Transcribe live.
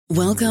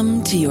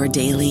Welcome to your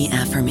daily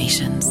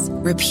affirmations.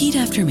 Repeat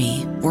after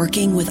me.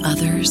 Working with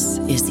others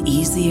is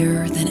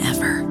easier than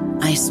ever.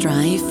 I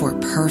strive for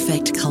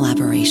perfect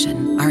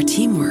collaboration. Our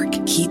teamwork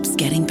keeps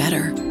getting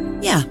better.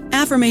 Yeah,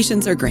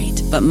 affirmations are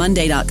great, but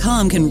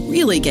Monday.com can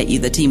really get you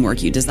the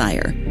teamwork you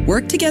desire.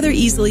 Work together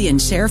easily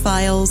and share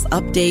files,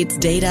 updates,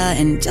 data,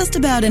 and just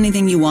about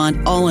anything you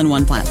want all in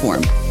one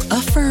platform.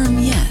 Affirm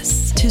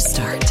yes to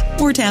start,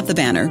 or tap the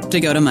banner to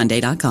go to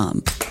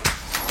Monday.com.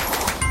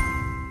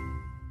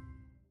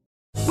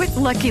 With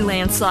Lucky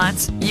Land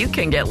Slots, you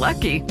can get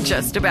lucky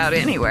just about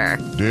anywhere.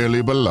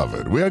 Dearly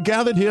beloved, we are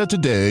gathered here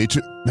today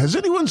to... Has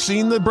anyone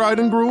seen the bride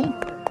and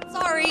groom?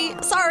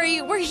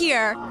 Sorry, we're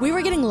here. We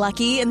were getting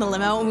lucky in the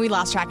limo and we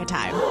lost track of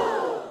time.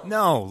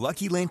 No,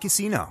 Lucky Land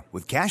Casino,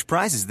 with cash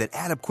prizes that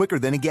add up quicker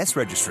than a guest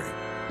registry.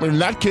 In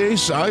that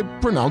case, I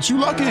pronounce you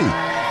lucky.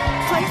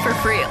 Play for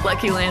free at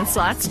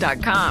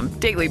LuckyLandSlots.com.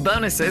 Daily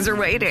bonuses are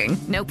waiting.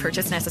 No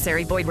purchase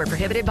necessary. Void where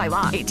prohibited by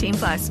law.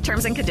 18+.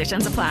 Terms and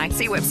conditions apply.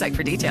 See website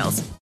for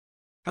details.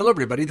 Hello,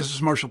 everybody. This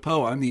is Marshall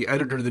Poe. I'm the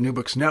editor of the New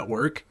Books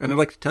Network, and I'd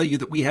like to tell you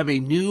that we have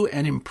a new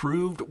and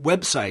improved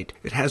website.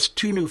 It has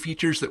 2 new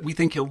features that we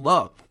think you'll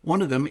love.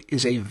 One of them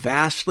is a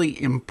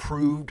vastly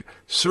improved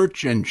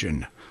search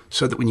engine,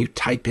 so that when you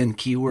type in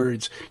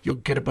keywords, you'll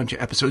get a bunch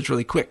of episodes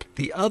really quick.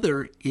 The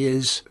other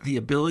is the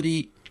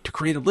ability to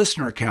create a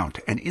listener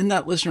account. And in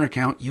that listener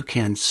account, you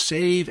can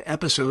save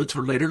episodes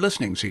for later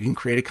listening. So you can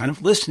create a kind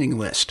of listening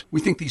list. We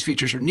think these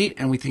features are neat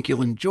and we think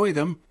you'll enjoy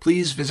them.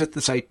 Please visit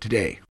the site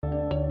today.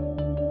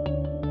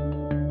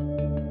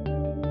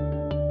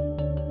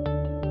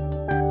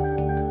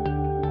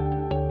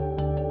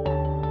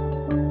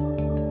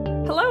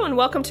 Hello and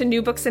welcome to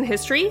New Books in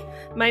History.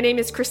 My name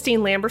is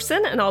Christine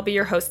Lamberson and I'll be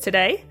your host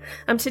today.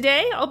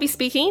 Today I'll be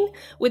speaking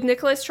with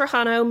Nicholas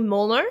Trajano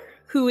Molnar,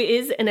 who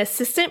is an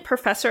assistant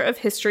professor of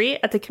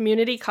history at the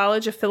Community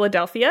College of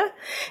Philadelphia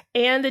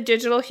and the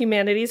digital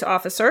humanities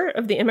officer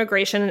of the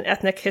Immigration and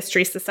Ethnic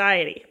History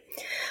Society.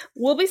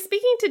 We'll be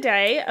speaking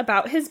today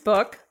about his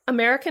book,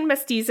 American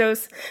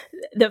Mestizos,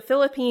 the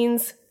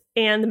Philippines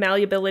and the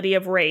Malleability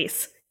of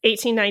Race,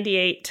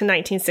 1898 to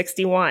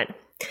 1961.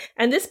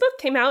 And this book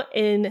came out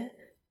in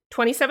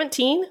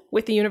 2017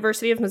 with the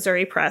University of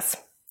Missouri Press.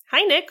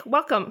 Hi, Nick.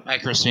 Welcome. Hi,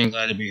 Christine.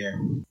 Glad to be here.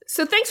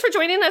 So thanks for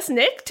joining us,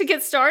 Nick. To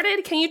get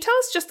started, can you tell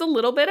us just a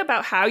little bit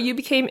about how you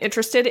became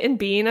interested in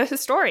being a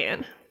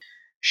historian?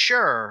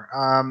 Sure.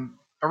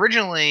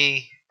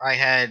 Originally, I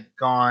had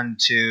gone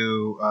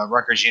to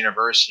Rutgers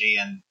University,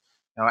 and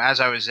as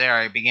I was there,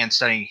 I began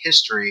studying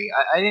history.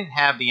 I didn't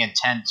have the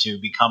intent to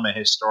become a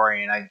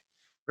historian. I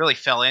really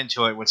fell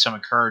into it with some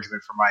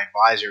encouragement from my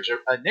advisors.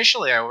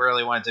 Initially, I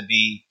really wanted to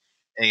be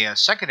a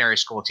secondary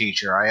school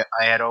teacher.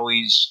 I had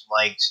always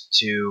liked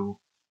to.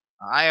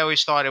 I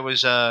always thought it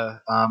was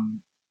a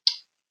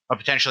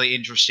potentially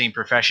interesting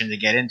profession to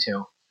get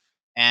into,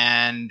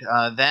 and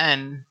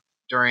then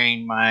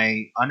during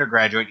my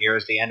undergraduate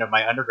years, the end of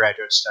my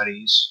undergraduate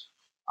studies,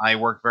 I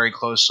worked very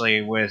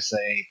closely with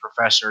a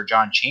professor,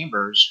 John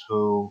Chambers,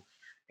 who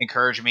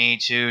encouraged me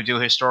to do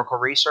historical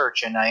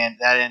research, and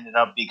that ended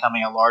up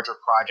becoming a larger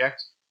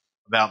project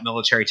about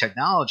military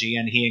technology,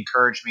 and he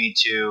encouraged me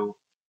to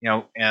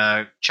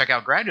check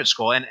out graduate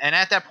school. And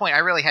at that point, I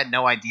really had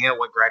no idea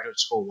what graduate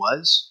school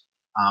was.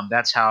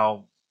 That's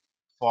how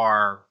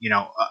far,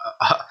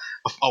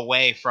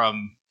 away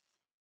from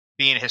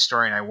being a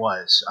historian I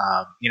was.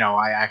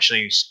 I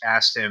actually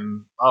asked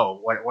him,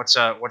 what's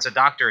a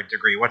doctorate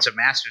degree? What's a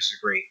master's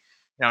degree?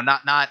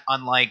 Not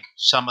unlike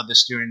some of the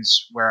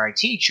students where I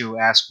teach who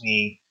ask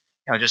me,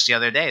 just the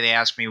other day, they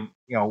asked me,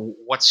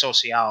 what's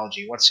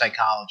sociology? What's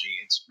psychology?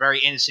 It's very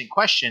innocent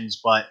questions,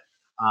 but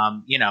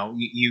you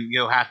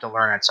have to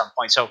learn at some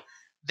point. So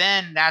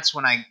then that's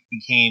when I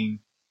became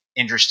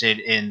interested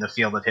in the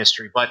field of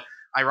history. But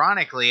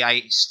ironically,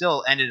 I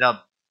still ended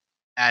up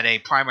at a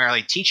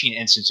primarily teaching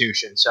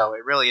institution. So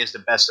it really is the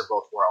best of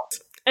both worlds.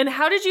 And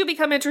how did you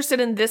become interested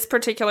in this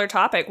particular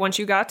topic once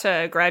you got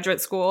to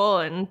graduate school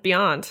and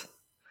beyond?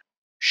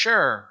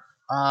 Sure.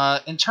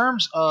 In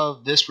terms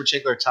of this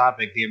particular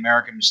topic, the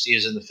American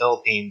Mestizos in the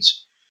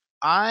Philippines,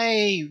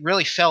 I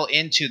really fell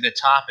into the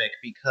topic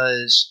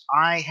because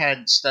I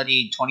had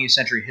studied 20th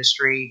century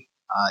history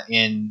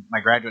in my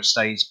graduate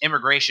studies,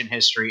 immigration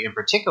history in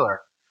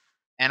particular.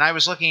 And I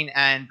was looking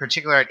in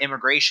particular at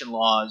immigration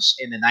laws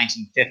in the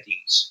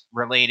 1950s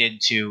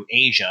related to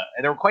Asia.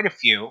 And there were quite a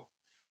few.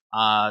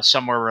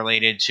 Some were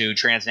related to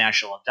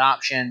transnational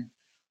adoption.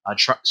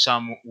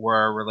 Some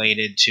were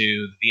related to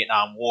the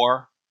Vietnam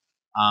War.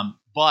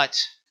 But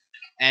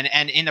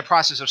in the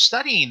process of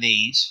studying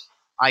these,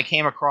 I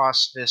came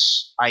across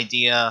this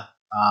idea,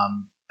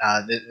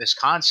 this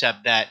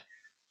concept that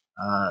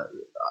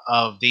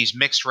of these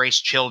mixed race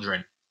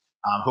children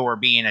who are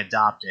being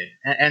adopted,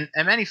 and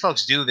many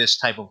folks do this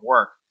type of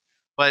work.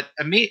 But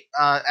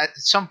at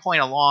some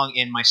point along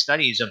in my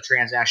studies of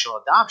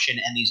transnational adoption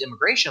and these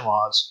immigration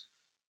laws,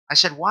 I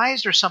said, why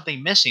is there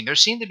something missing? There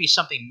seemed to be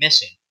something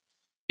missing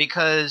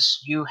because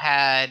you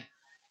had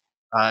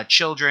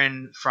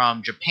children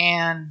from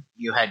Japan,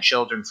 you had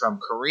children from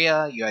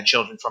Korea, you had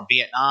children from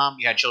Vietnam,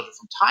 you had children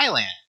from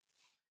Thailand.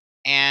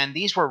 And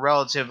these were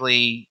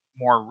relatively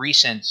more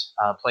recent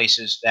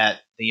places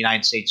that the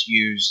United States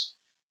used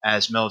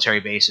as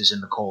military bases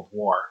in the Cold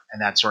War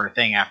and that sort of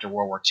thing after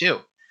World War II.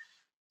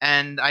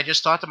 And I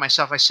just thought to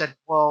myself, I said,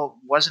 well,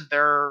 wasn't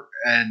there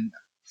an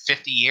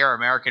 50-year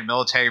American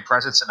military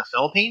presence in the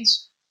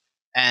Philippines?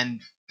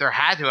 And there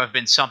had to have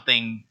been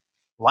something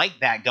like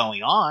that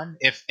going on.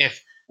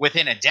 If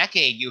within a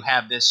decade you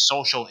have this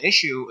social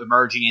issue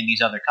emerging in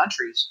these other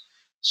countries.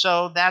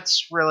 So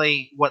that's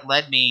really what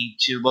led me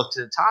to look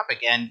to the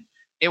topic. And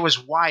it was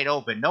wide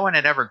open. No one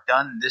had ever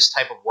done this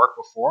type of work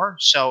before.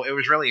 So it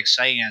was really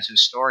exciting as a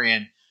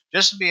historian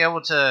just to be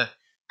able to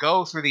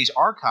go through these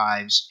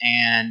archives.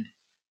 And,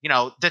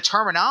 the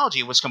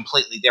terminology was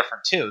completely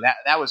different too.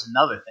 That was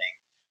another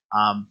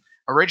thing.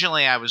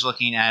 Originally, I was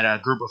looking at a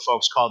group of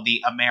folks called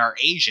the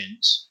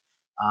Amerasians.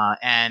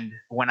 And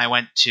when I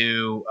went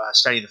to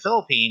study the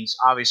Philippines,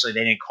 obviously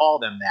they didn't call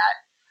them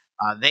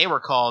that. They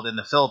were called in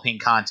the Philippine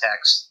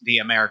context the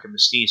American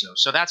Mestizos.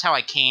 So that's how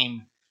I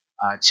came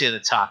to the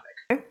topic.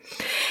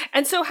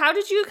 And so how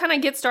did you kind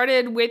of get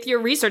started with your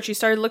research? You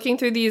started looking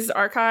through these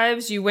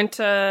archives. You went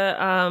to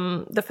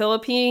the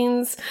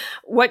Philippines.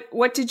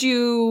 What did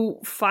you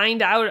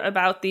find out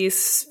about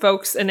these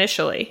folks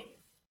initially?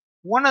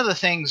 One of the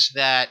things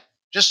that,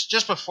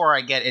 just before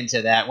I get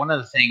into that, one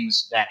of the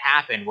things that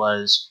happened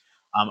was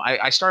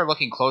I started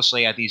looking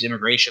closely at these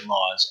immigration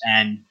laws.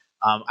 And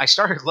I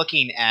started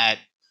looking at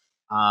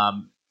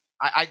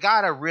I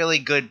got a really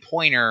good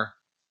pointer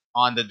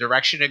on the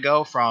direction to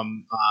go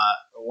from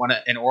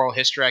an oral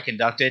history I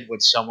conducted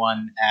with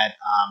someone at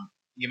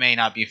you may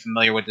not be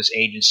familiar with this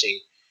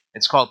agency.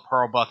 It's called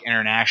Pearl Buck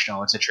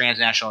International. It's a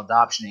transnational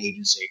adoption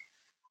agency.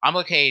 I'm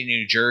located in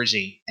New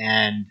Jersey,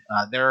 and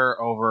they're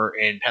over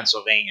in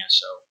Pennsylvania,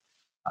 so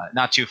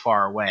not too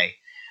far away.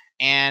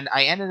 And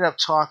I ended up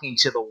talking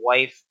to the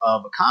wife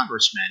of a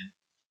congressman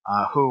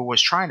who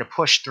was trying to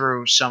push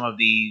through some of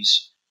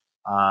these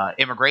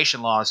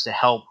immigration laws to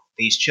help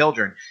these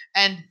children.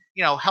 And,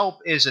 help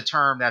is a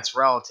term that's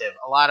relative.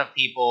 A lot of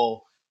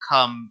people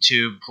come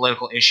to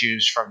political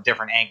issues from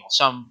different angles.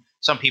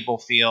 Some people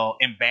feel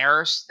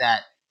embarrassed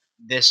that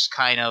this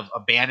kind of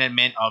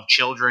abandonment of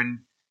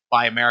children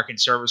by American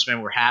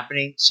servicemen were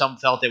happening. Some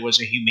felt it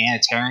was a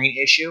humanitarian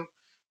issue.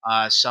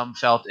 Some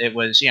felt it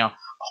was,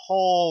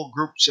 whole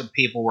groups of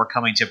people were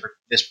coming to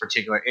this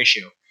particular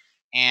issue.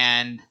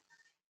 And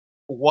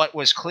what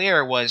was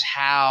clear was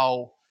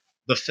how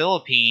the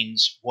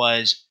Philippines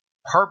was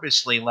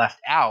purposely left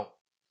out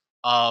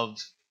of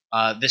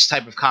this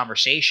type of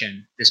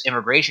conversation, this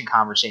immigration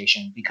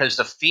conversation, because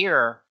the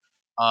fear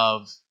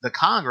of the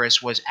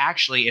Congress was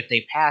actually if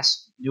they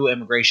passed new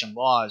immigration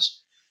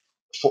laws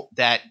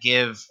that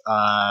give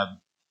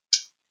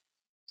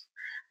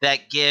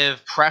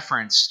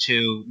preference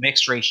to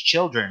mixed race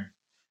children,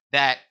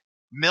 that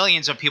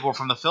millions of people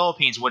from the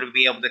Philippines would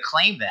be able to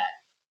claim that.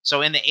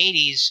 So in the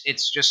 80s,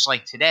 it's just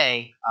like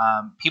today,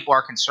 people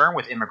are concerned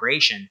with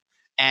immigration,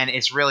 and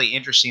it's really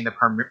interesting the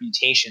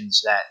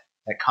permutations that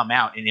come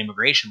out in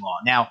immigration law.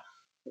 Now,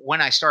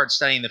 when I started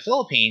studying the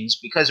Philippines,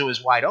 because it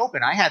was wide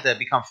open, I had to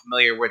become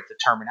familiar with the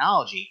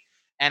terminology,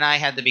 and I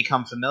had to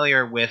become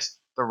familiar with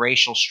the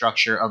racial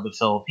structure of the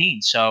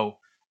Philippines. So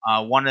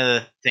one of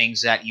the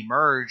things that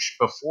emerged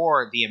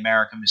before the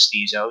American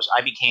Mestizos,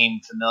 I became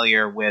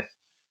familiar with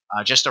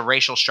just the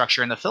racial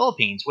structure in the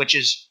Philippines, which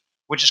is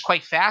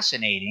quite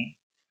fascinating.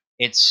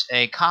 It's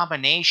a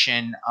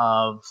combination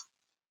of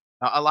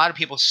a lot of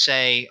people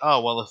say,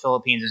 "Oh, well, the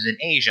Philippines is in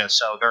Asia,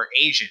 so they're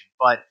Asian."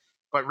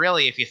 But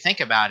really, if you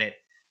think about it,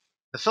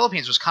 the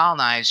Philippines was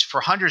colonized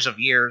for hundreds of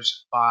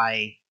years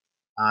by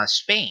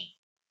Spain.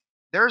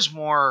 There's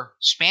more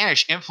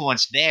Spanish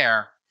influence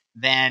there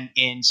than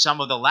in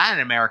some of the Latin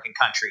American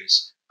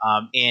countries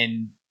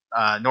in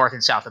North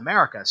and South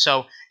America.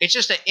 So it's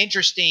just an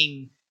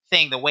interesting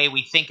thing, the way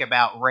we think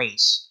about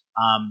race.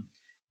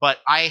 But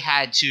I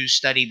had to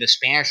study the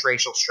Spanish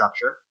racial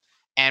structure.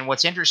 And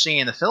what's interesting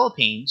in the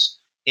Philippines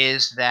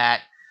is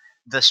that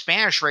the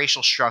Spanish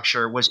racial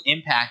structure was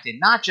impacted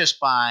not just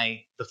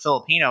by the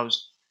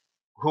Filipinos,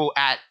 who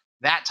at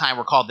that time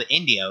were called the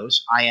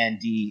Indios,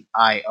 Indios,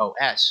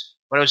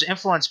 but it was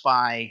influenced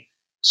by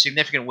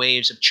significant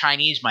waves of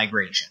Chinese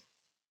migration.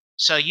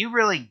 So you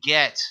really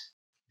get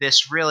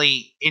this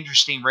really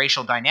interesting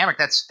racial dynamic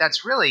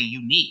that's really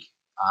unique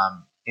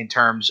in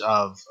terms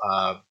of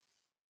a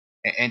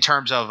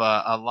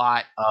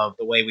lot of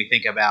the way we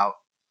think about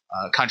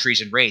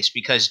countries and race,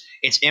 because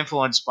it's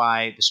influenced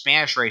by the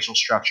Spanish racial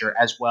structure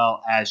as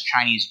well as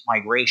Chinese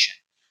migration.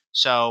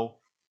 So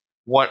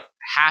what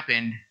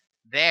happened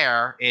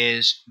there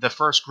is the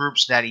first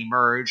groups that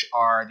emerge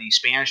are the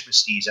Spanish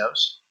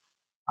mestizos.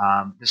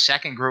 The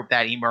second group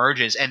that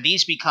emerges, and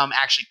these become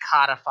actually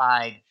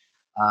codified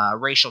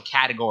racial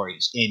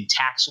categories in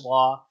tax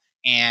law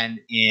and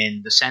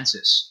in the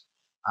census.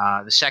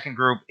 The second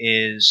group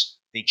is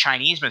the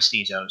Chinese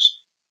mestizos.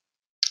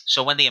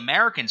 So when the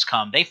Americans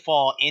come, they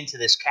fall into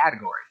this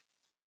category.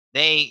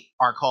 they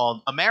are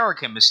called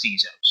American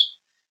mestizos,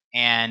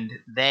 and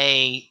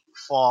they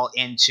fall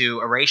into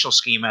a racial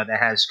schema that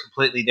has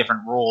completely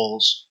different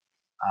rules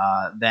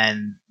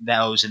than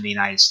those in the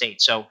United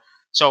States.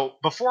 So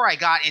before I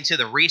got into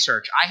the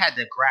research, I had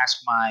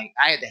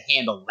to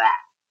handle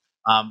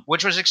that,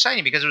 which was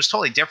exciting because it was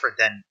totally different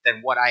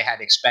than what I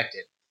had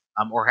expected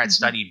or had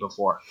studied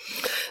before.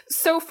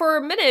 So for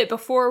a minute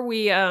before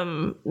we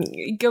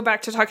go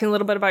back to talking a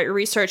little bit about your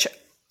research,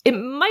 it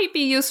might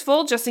be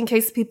useful, just in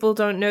case people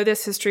don't know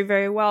this history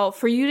very well,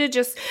 for you to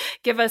just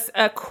give us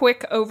a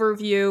quick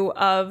overview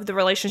of the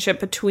relationship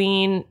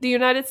between the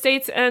United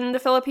States and the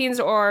Philippines,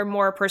 or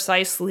more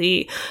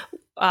precisely,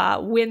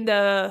 when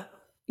the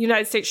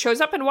United States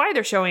shows up and why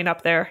they're showing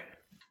up there.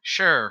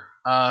 Sure.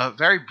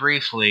 Very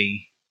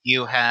briefly,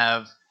 you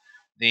have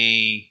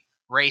the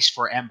race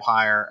for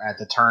empire at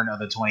the turn of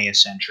the 20th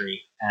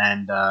century.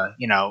 And,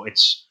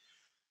 it's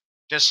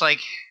just like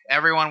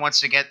everyone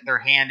wants to get their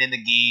hand in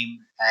the game.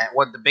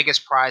 What the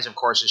biggest prize, of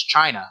course, is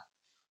China.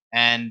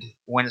 And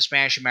when the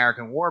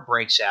Spanish-American War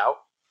breaks out,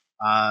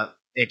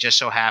 it just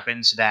so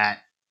happens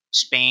that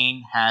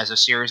Spain has a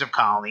series of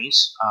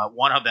colonies,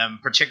 one of them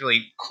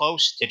particularly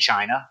close to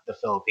China, the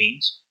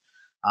Philippines.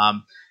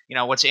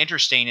 What's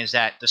interesting is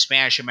that the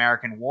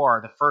Spanish-American War,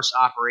 the first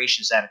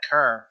operations that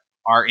occur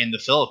are in the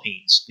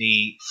Philippines.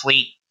 The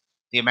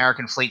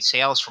American fleet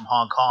sails from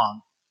Hong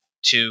Kong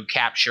to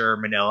capture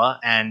Manila,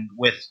 and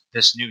with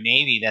this new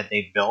navy that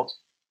they've built,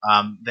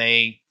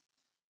 they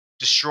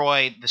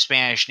destroyed the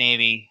Spanish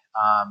Navy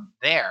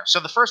there. So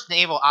the first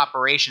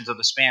operations of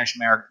the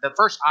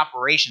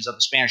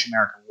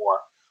Spanish-American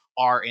War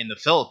are in the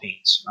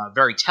Philippines.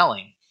 Very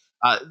telling.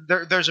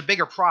 There's a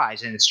bigger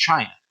prize, and it's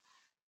China.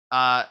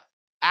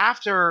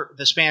 After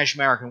the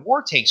Spanish-American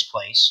War takes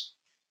place,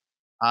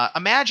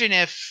 imagine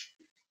if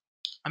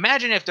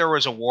there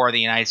was a war the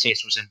United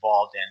States was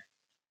involved in.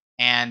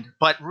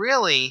 But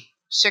really,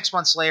 6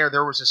 months later,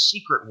 there was a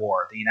secret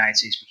war the United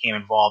States became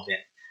involved in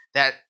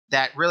that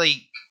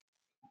really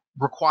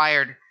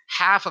required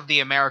half of the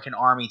American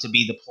army to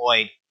be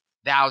deployed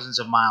thousands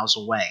of miles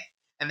away.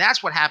 And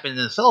that's what happened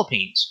in the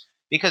Philippines,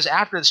 because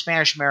after the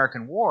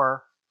Spanish-American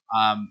War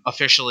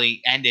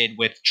officially ended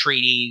with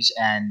treaties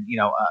and,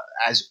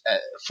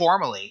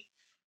 formally,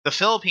 the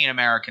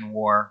Philippine-American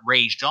War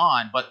raged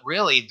on, but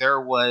really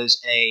there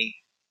was a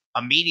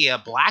media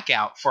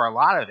blackout for a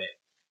lot of it.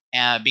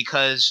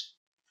 Because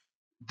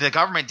the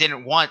government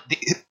didn't want the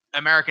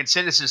American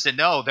citizens to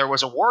know there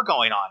was a war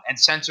going on, and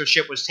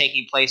censorship was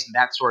taking place and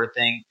that sort of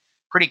thing.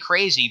 Pretty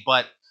crazy,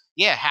 but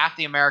yeah, half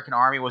the American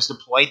army was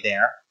deployed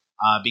there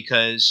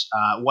because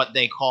what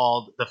they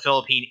called the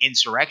Philippine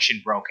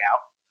insurrection broke out.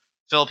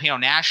 Filipino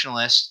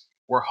nationalists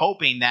were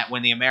hoping that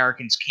when the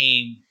Americans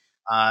came,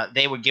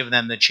 they would give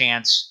them the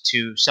chance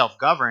to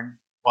self-govern,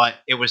 but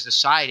it was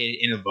decided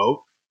in a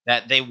vote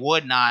that they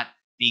would not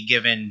be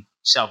given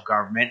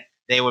self-government.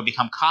 They would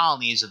become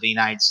colonies of the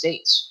United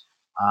States.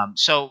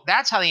 So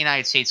that's how the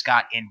United States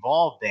got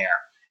involved there.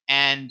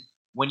 And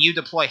when you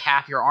deploy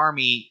half your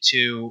army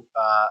to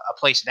a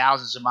place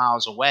thousands of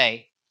miles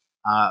away,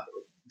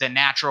 the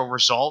natural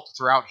result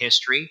throughout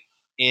history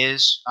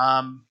is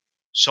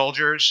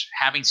soldiers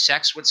having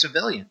sex with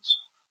civilians.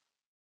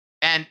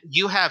 And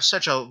you have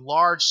such a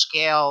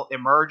large-scale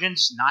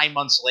emergence 9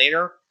 months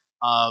later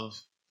of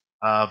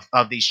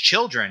these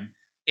children.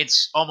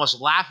 It's almost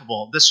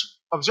laughable. This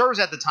observers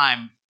at the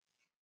time,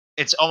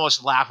 it's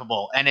almost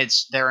laughable, and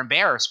they're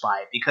embarrassed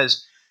by it,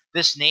 because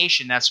this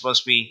nation that's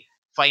supposed to be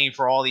fighting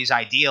for all these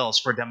ideals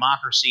for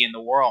democracy in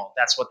the world,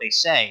 that's what they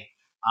say,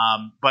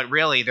 but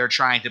really they're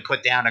trying to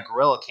put down a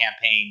guerrilla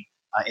campaign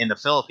in the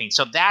Philippines.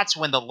 So that's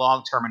when the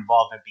long-term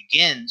involvement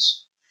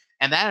begins,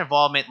 and that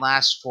involvement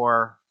lasts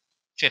for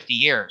 50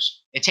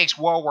 years. It takes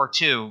World War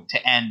II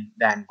to end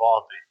that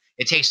involvement.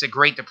 It takes the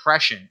Great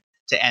Depression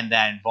to end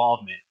that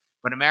involvement.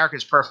 But America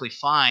is perfectly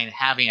fine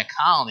having a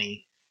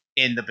colony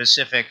in the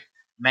Pacific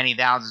many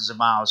thousands of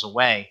miles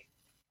away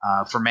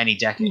for many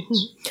decades.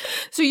 Mm-hmm.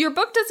 So your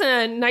book does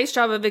a nice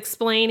job of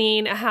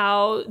explaining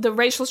how the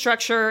racial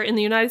structure in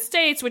the United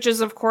States, which is,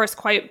 of course,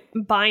 quite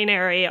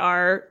binary,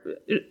 are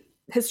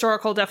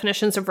historical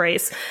definitions of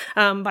race,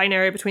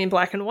 binary between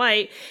black and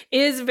white,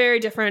 is very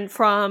different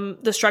from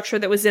the structure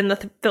that was in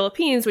the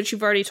Philippines, which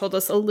you've already told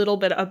us a little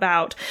bit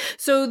about.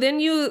 So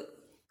then you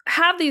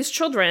have these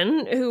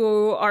children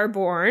who are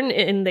born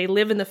and they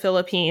live in the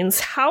Philippines.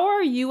 How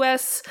are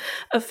U.S.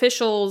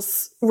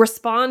 officials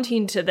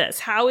responding to this?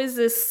 How is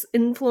this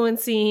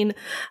influencing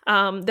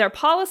their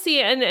policy?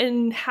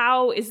 And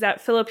how is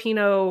that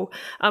Filipino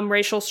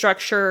racial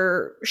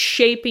structure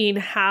shaping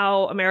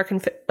how American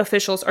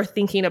officials are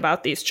thinking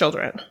about these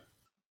children?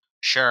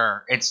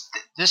 Sure.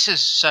 This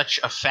is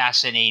such a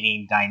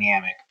fascinating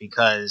dynamic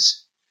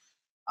because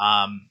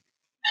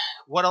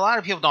what a lot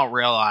of people don't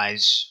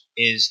realize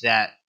is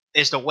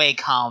the way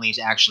colonies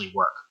actually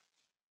work.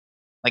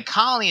 Like,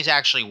 colonies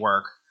actually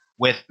work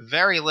with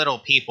very little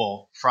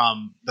people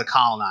from the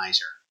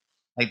colonizer.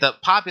 Like,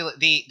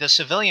 the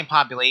civilian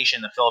population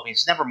in the Philippines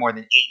is never more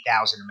than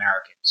 8,000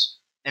 Americans,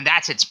 and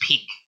that's its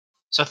peak.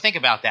 So think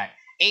about that.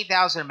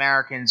 8,000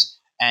 Americans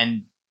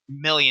and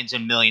millions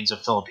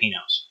of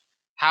Filipinos.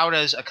 How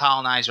does a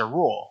colonizer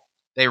rule?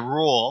 They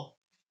rule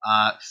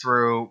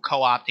through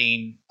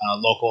co-opting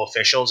local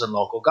officials and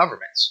local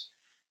governments.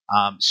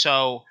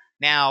 So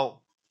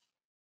now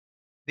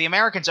the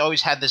Americans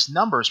always had this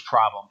numbers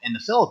problem in the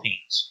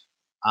Philippines.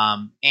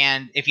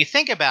 And if you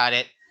think about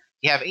it,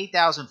 you have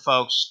 8,000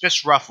 folks,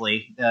 just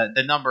roughly.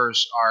 The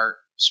numbers are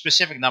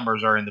specific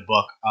numbers are in the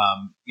book.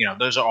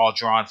 Those are all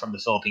drawn from the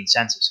Philippine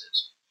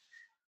censuses.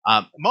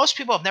 Most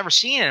people have never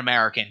seen an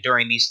American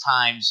during these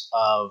times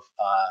of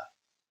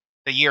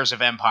the years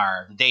of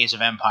empire, the days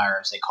of empire,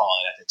 as they call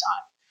it at the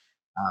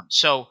time.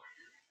 So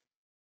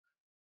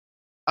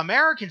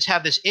Americans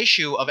have this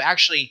issue of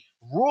actually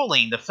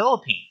ruling the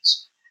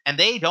Philippines, and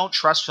they don't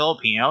trust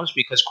Filipinos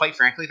because, quite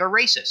frankly, they're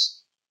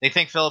racist. They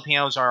think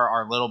Filipinos are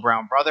our little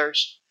brown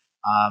brothers.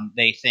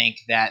 They think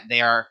that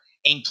they are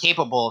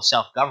incapable of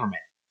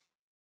self-government.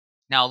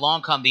 Now,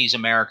 along come these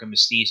American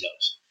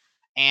mestizos,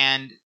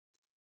 and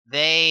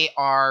they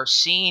are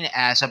seen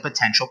as a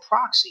potential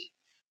proxy.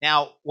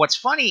 Now, what's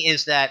funny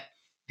is that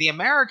the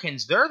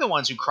Americans, they're the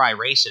ones who cry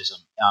racism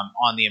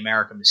on the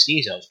American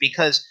mestizos,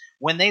 because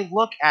when they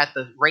look at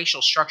the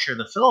racial structure of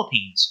the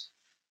Philippines,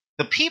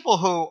 the people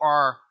who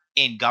are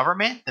in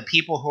government, the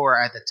people who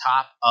are at the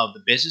top of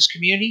the business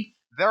community,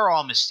 they're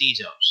all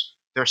mestizos.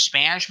 They're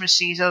Spanish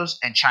mestizos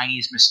and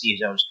Chinese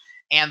mestizos.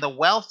 And the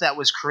wealth that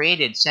was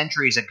created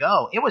centuries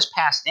ago, it was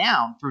passed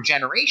down through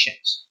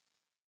generations.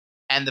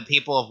 And the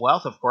people of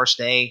wealth, of course,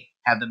 they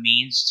have the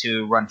means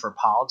to run for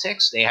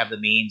politics. They have the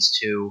means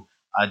to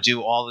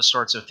do all the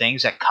sorts of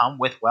things that come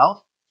with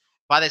wealth.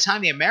 By the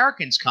time the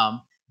Americans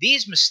come,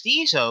 these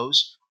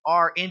mestizos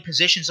are in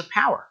positions of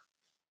power.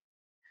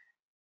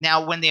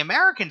 Now, when the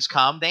Americans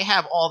come, they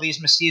have all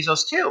these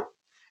mestizos too.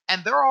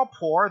 And they're all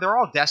poor. They're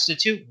all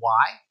destitute.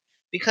 Why?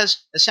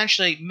 Because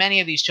essentially many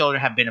of these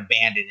children have been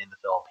abandoned in the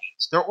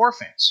Philippines. They're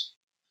orphans.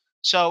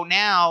 So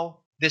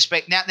now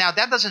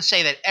that doesn't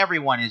say that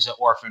everyone is an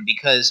orphan,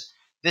 because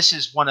this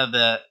is one of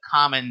the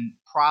common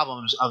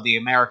problems of the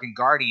American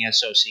Guardian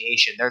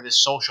Association. They're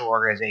this social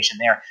organization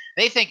there.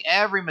 They think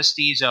every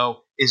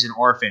mestizo is an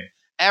orphan.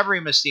 Every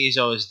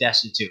mestizo is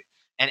destitute.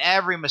 And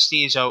every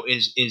mestizo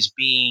is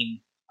being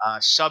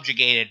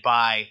subjugated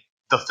by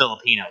the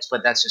Filipinos.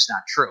 But that's just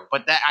not true.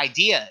 But that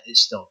idea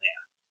is still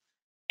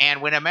there.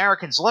 And when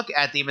Americans look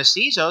at the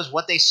mestizos,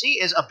 what they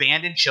see is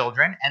abandoned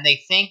children, and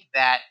they think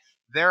that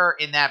they're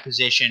in that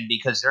position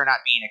because they're not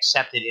being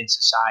accepted in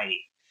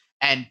society.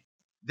 And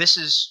this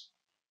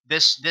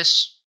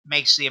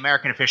makes the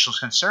American officials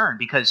concerned,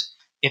 because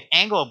if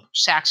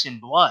Anglo-Saxon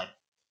blood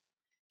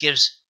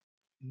gives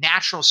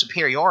natural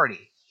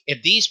superiority,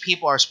 if these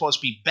people are supposed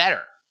to be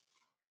better,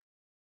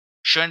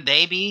 shouldn't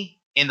they be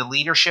in the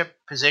leadership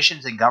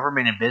positions in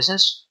government and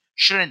business?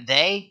 Shouldn't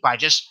they, by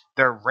just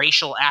their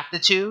racial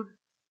aptitude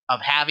of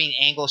having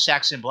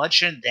Anglo-Saxon blood,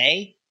 shouldn't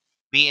they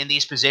be in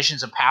these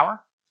positions of power?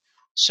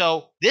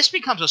 So this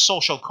becomes a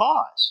social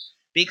cause,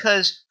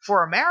 because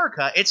for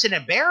America, it's an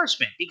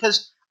embarrassment,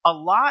 because a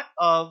lot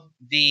of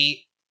the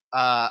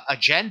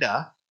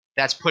agenda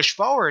that's pushed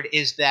forward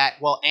is that,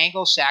 well,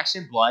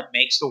 Anglo-Saxon blood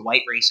makes the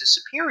white races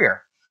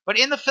superior. But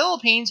in the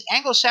Philippines,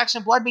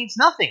 Anglo-Saxon blood means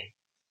nothing.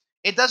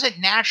 It doesn't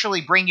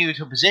naturally bring you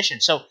to a position.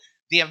 So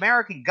the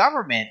American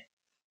government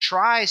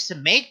tries to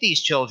make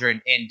these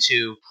children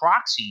into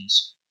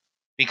proxies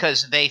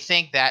because they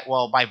think that,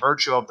 well, by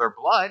virtue of their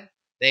blood,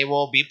 they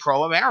will be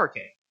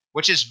pro-American,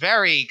 which is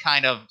very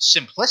kind of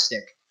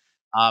simplistic,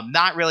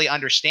 not really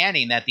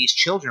understanding that these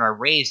children are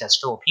raised as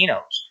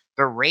Filipinos.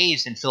 They're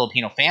raised in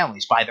Filipino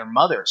families by their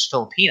mothers,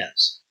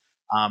 Filipinas.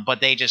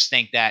 But they just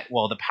think that,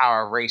 well, the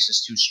power of race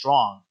is too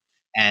strong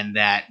and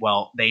that,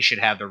 well, they should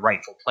have their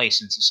rightful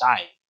place in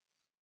society.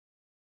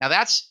 Now,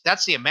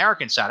 that's the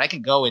American side. I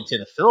can go into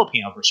the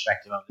Filipino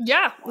perspective of this.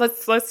 Yeah,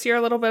 let's hear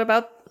a little bit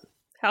about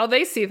how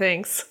they see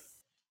things.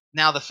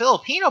 Now, the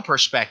Filipino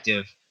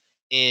perspective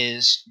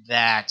is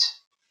that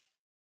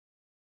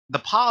the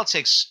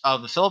politics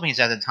of the Philippines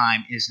at the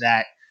time is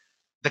that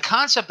the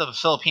concept of a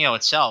Filipino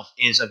itself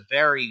is a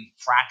very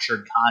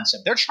fractured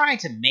concept. They're trying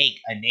to make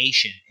a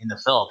nation in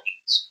the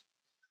Philippines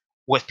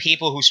with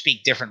people who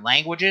speak different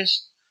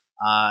languages.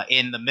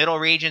 In the middle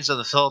regions of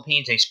the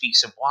Philippines, they speak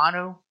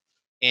Cebuano.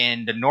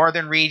 In the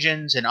northern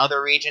regions and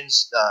other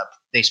regions,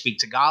 they speak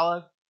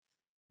Tagalog.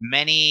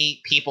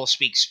 Many people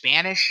speak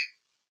Spanish.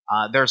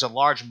 There's a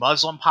large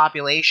Muslim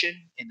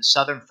population in the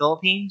southern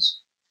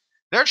Philippines.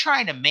 They're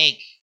trying to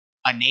make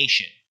a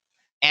nation.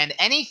 And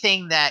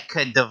anything that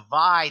could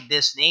divide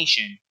this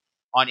nation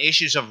on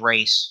issues of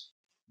race,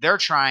 they're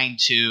trying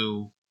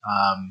to,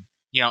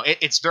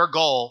 it's their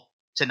goal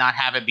to not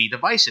have it be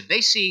divisive.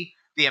 They see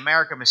the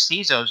American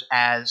mestizos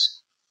as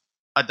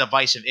a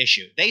divisive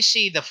issue. They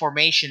see the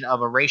formation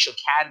of a racial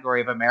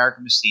category of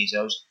American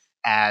mestizos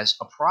as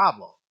a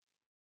problem.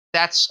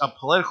 That's a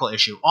political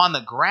issue. On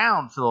the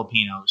ground,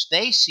 Filipinos,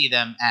 they see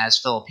them as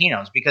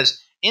Filipinos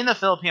because in the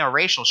Filipino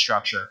racial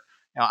structure,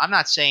 I'm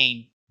not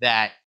saying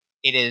that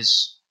it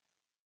is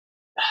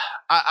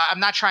I'm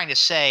not trying to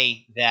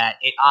say that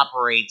it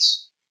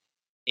operates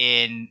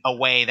in a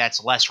way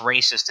that's less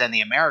racist than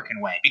the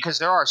American way, because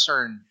there are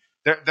certain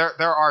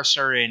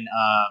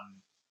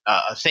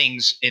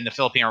things in the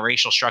Filipino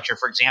racial structure.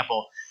 For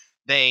example,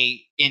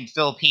 in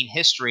Philippine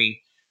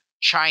history,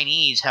 ethnic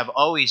Chinese have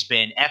always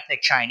been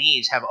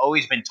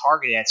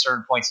targeted at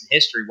certain points in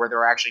history where there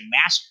were actually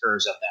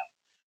massacres of them.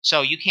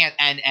 So you can't,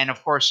 and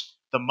of course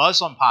the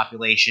Muslim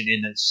population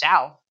in the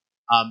South,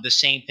 the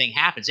same thing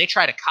happens. They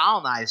try to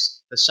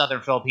colonize the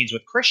southern Philippines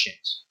with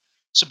Christians.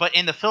 So, but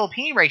in the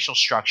Philippine racial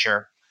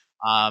structure,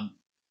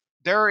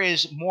 there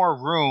is more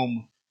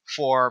room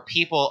for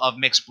people of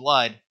mixed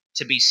blood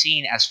to be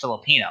seen as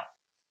Filipino,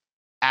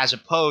 as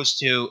opposed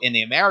to in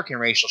the American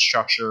racial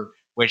structure,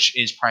 which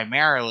is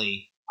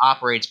primarily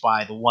operates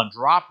by the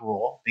one-drop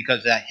rule because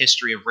of that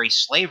history of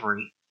race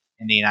slavery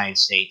in the United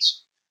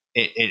States.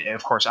 It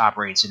of course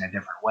operates in a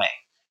different way.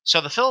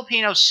 So the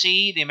Filipinos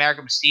see the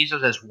American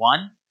mestizos as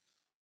one,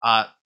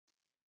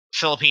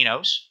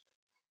 Filipinos.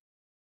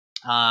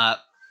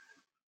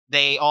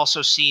 They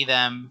also see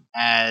them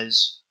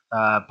as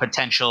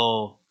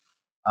potential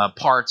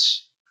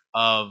parts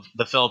of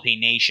the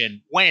Philippine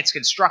nation when it's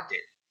constructed.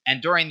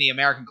 And during the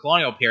American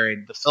colonial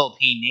period, the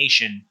Philippine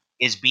nation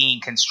is being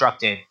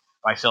constructed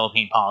by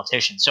Philippine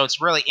politicians. So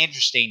it's really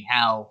interesting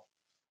how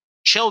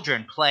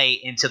children play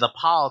into the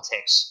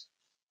politics,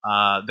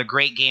 the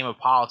great game of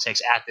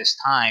politics at this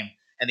time.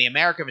 And the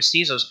American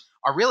mestizos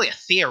are really a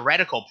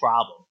theoretical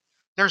problem.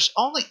 There's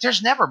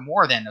never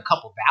more than a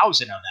couple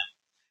thousand of them.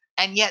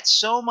 And yet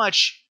so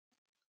much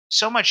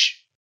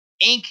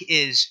ink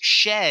is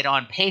shed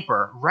on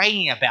paper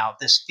writing about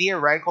this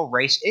theoretical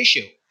race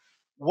issue.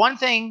 One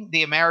thing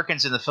the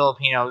Americans and the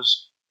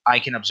Filipinos I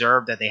can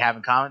observe that they have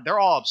in common, they're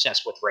all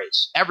obsessed with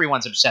race.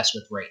 Everyone's obsessed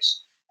with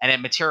race, and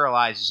it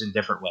materializes in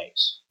different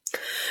ways.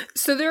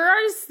 So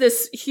there is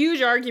this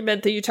huge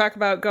argument that you talk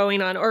about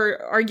going on,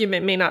 or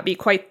argument may not be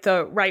quite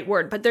the right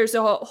word, but there's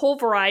a whole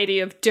variety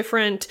of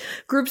different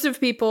groups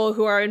of people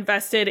who are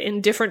invested in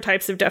different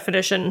types of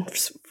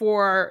definitions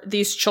for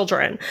these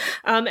children.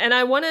 And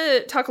I want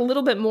to talk a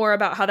little bit more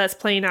about how that's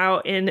playing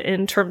out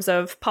in terms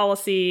of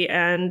policy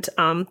and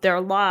their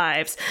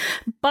lives.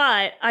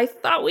 But I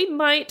thought we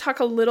might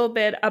talk a little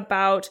bit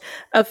about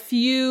a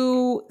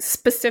few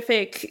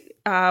specific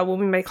what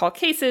we might call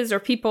cases or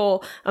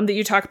people that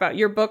you talk about.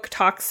 Your book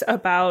talks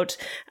about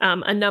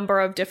a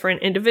number of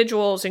different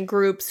individuals and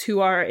groups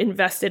who are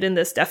invested in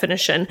this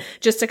definition,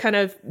 just to kind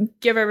of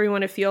give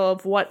everyone a feel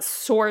of what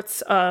sorts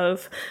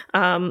of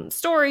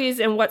stories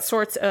and what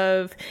sorts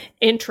of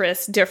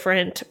interests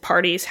different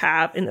parties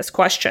have in this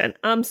question.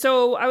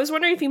 So I was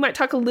wondering if you might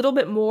talk a little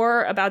bit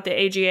more about the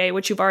AGA,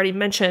 which you've already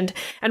mentioned,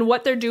 and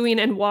what they're doing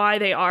and why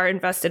they are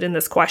invested in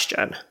this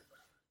question.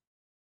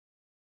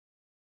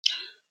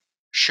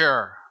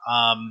 Sure.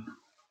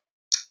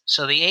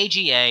 So the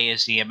AGA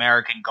is the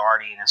American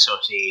Guardian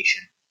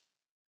Association.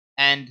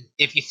 And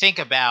if you think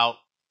about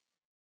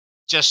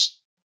just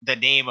the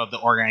name of the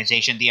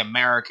organization, the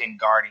American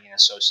Guardian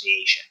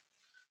Association,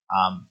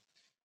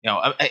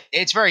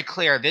 it's very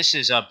clear this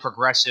is a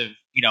progressive,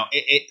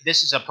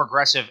 this is a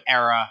progressive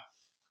era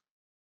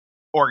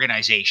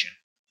organization,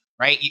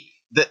 right?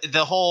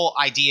 The whole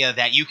idea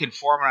that you can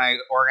form an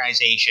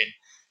organization,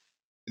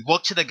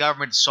 look to the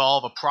government to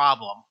solve a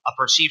problem, a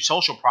perceived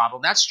social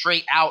problem, that's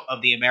straight out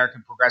of the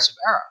American progressive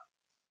era.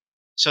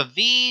 So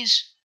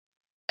these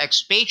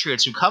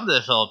expatriates who come to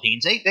the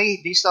Philippines,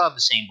 they still have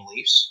the same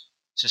beliefs.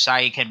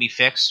 Society can be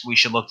fixed. We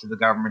should look to the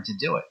government to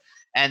do it.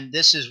 And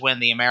this is when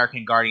the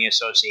American Guardian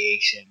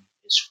Association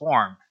is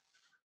formed.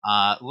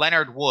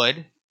 Leonard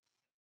Wood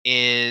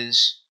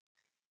is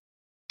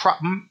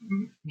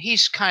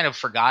he's kind of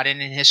forgotten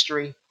in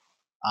history.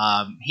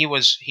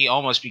 He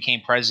almost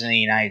became president of the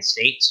United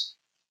States.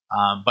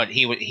 But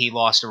he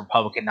lost a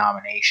Republican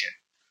nomination.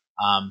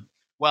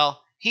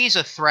 He's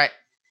a threat.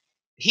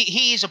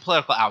 He's a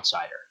political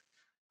outsider.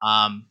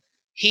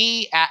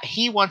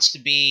 He wants to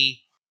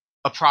be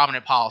a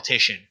prominent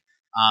politician.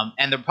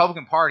 And the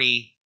Republican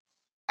Party,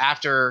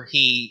 after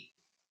he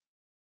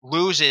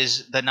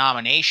loses the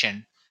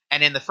nomination,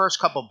 and in the first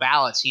couple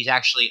ballots, he's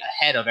actually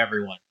ahead of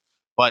everyone.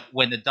 But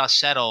when the dust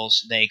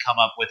settles, they come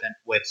up with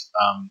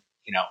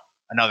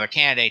another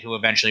candidate who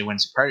eventually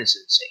wins the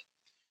presidency.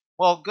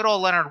 Well, good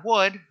old Leonard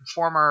Wood,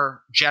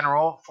 former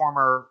general,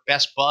 former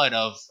best bud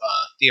of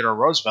Theodore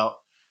Roosevelt.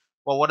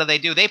 Well, what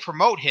do? They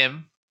promote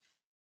him,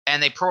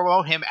 and they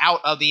promote him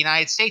out of the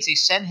United States. They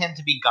send him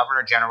to be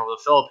Governor General of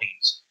the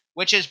Philippines,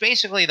 which is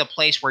basically the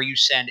place where you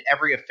send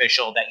every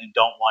official that you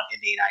don't want in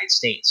the United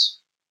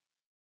States.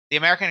 The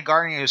American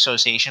Guardian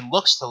Association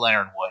looks to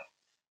Leonard Wood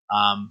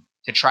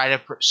to try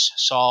to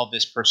solve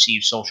this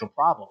perceived social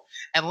problem.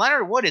 And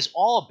Leonard Wood is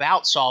all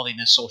about solving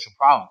this social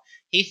problem.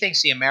 He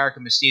thinks the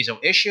American mestizo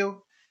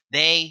issue,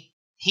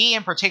 he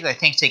in particular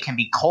thinks they can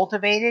be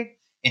cultivated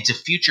into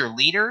future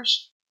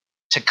leaders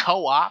to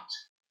co-opt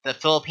the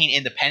Philippine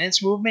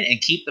independence movement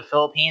and keep the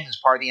Philippines as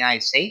part of the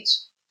United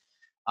States.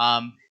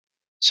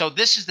 So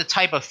this is the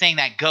type of thing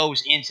that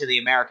goes into the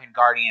American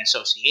Guardian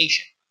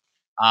Association.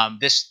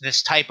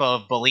 This type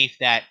of belief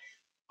that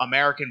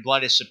American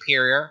blood is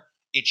superior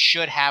it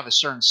should have a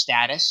certain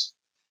status.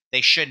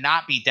 They should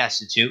not be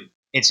destitute.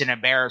 It's an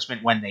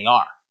embarrassment when they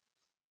are.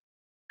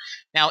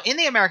 Now, in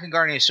the American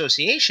Guardian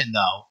Association,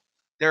 though,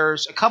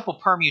 there's a couple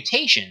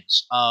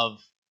permutations of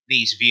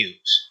these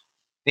views.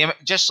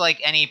 Just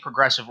like any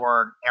progressive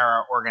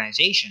era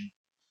organization,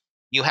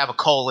 you have a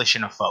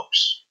coalition of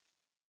folks.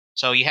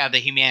 So you have the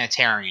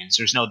humanitarians,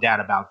 there's no doubt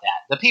about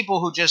that. The people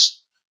who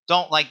just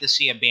don't like to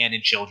see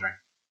abandoned children.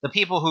 The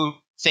people who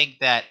think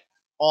that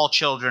all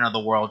children of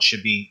the world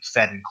should be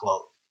fed and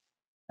clothed.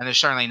 And there's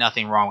certainly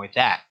nothing wrong with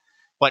that.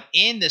 But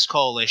in this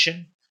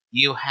coalition,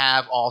 you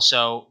have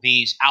also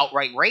these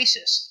outright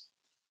racists,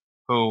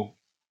 who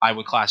I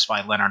would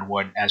classify Leonard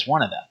Wood as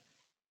one of them.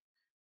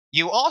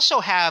 You also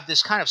have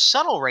this kind of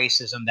subtle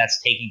racism that's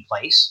taking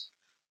place.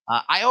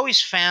 I always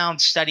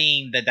found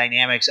studying the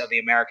dynamics of the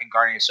American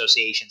Guardian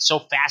Association so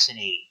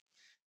fascinating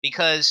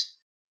because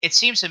it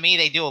seems to me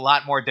they do a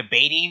lot more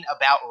debating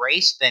about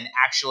race than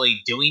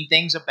actually doing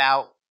things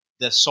about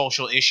the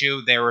social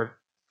issue they were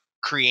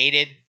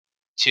created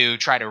to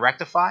try to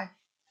rectify.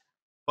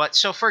 But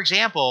so, for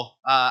example,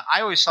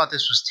 I always thought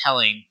this was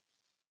telling.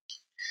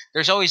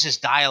 There's always this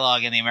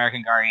dialogue in the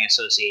American Guardian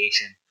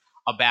Association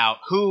about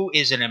who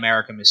is an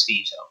American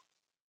mestizo.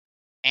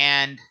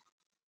 And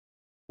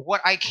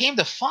what I came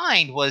to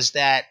find was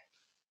that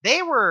they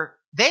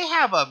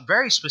have a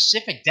very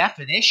specific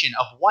definition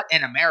of what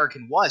an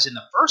American was in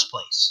the first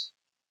place.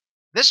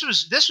 This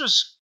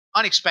was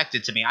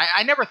unexpected to me.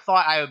 I never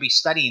thought I would be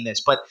studying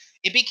this, but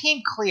it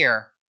became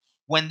clear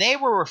when they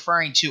were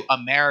referring to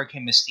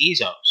American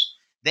mestizos,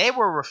 they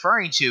were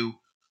referring to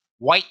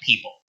white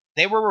people.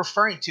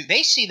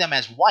 They see them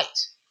as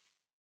white.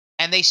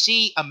 And they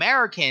see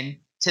American,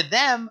 to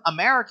them,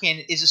 American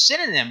is a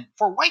synonym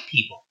for white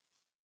people.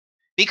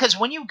 Because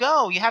when you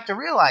go, you have to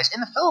realize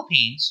in the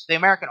Philippines, the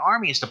American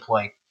Army is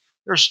deployed.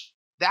 There's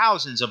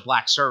thousands of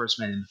black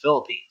servicemen in the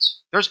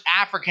Philippines. There's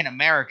African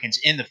Americans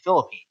in the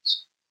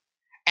Philippines.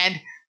 And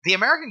the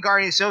American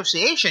Guardian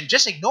Association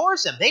just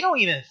ignores them. They don't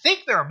even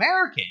think they're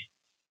American.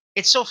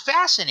 It's so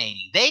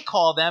fascinating. They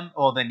call them,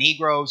 the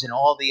Negroes and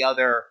all the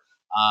other,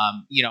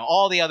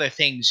 all the other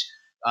things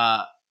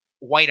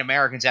white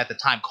Americans at the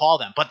time call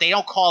them. But they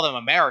don't call them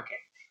American.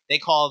 They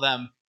call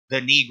them the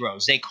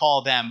Negroes. They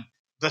call them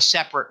the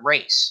separate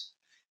race.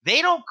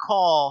 They don't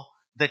call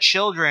the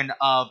children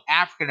of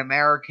African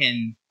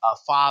American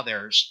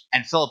fathers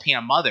and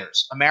Filipino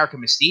mothers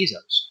American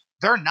mestizos.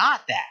 They're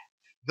not that.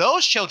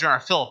 Those children are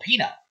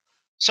Filipino.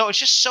 So it's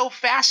just so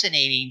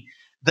fascinating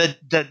the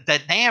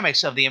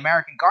dynamics of the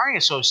American Guardian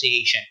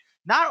Association.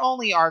 Not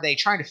only are they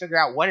trying to figure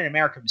out what an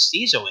American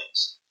mestizo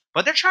is,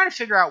 but they're trying to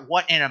figure out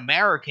what an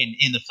American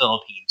in the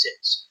Philippines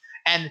is.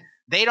 And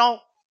they don't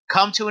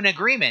come to an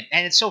agreement.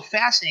 And it's so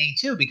fascinating,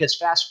 too, because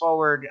fast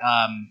forward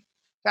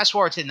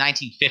to the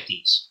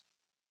 1950s.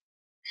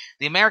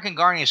 The American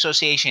Guardian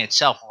Association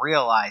itself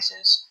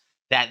realizes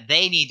that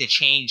they need to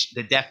change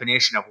the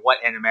definition of what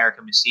an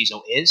American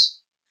mestizo is.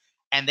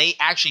 And they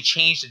actually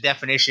changed the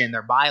definition in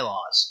their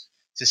bylaws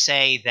to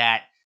say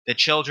that the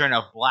children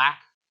of black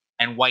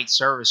and white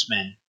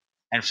servicemen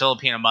and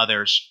Filipino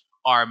mothers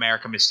are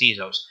American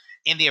mestizos.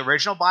 In the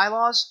original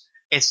bylaws,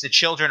 it's the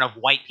children of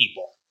white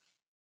people.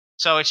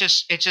 So it's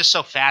just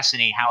so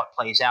fascinating how it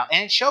plays out.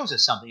 And it shows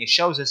us something. It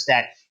shows us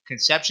that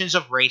conceptions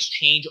of race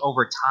change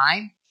over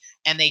time,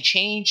 and they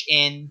change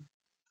in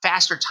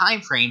faster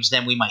time frames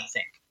than we might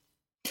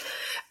think.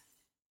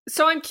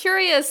 So I'm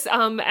curious,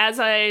 as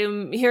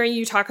I'm hearing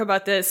you talk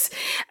about this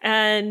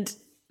and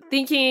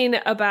thinking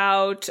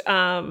about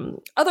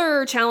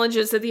other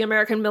challenges that the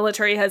American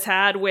military has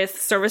had with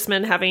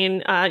servicemen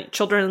having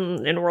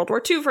children in World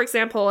War II, for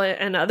example,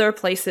 and other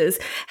places.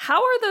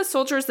 How are the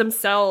soldiers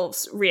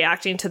themselves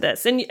reacting to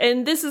this?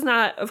 And this is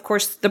not, of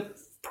course, the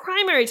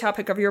primary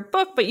topic of your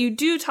book, but you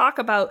do talk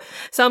about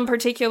some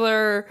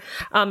particular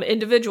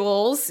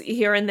individuals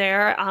here and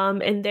there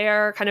and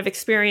their kind of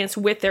experience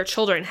with their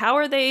children. How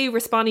are they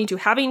responding to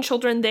having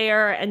children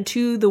there and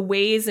to the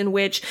ways in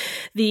which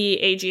the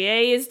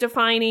AGA is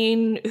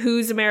defining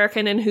who's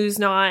American and who's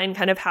not, and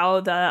kind of how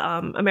the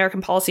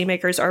American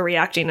policymakers are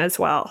reacting as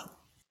well?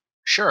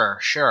 Sure.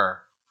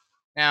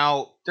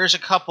 Now, there's a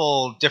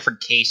couple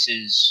different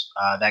cases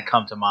that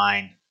come to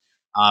mind.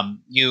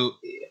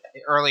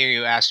 Earlier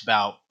you asked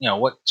about,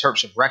 what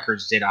types of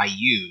records did I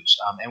use?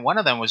 And one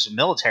of them was the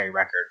military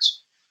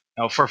records.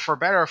 For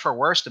better or for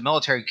worse, the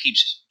military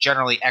keeps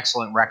generally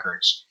excellent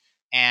records.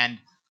 And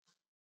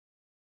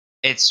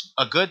it's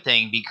a good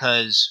thing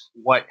because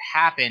what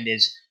happened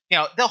is,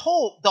 the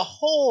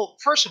whole,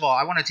 first of all,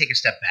 I want to take a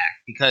step back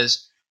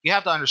because you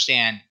have to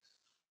understand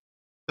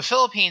the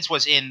Philippines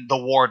was in the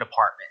War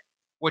Department,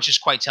 which is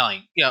quite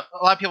telling. A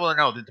lot of people don't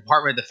know the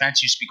Department of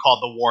Defense used to be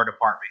called the War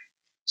Department.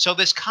 So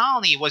this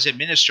colony was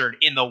administered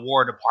in the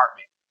War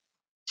Department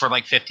for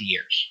like 50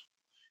 years.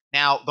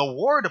 Now, the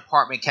War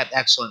Department kept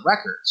excellent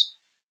records.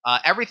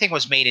 Everything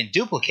was made in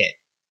duplicate,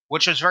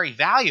 which was very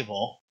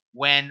valuable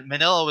when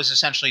Manila was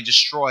essentially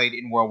destroyed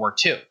in World War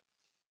II.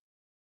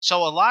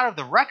 So a lot of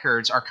the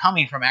records are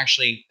coming from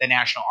actually the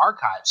National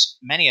Archives,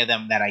 many of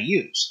them that I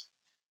use.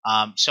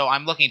 So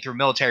I'm looking through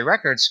military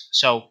records.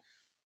 So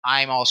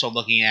I'm also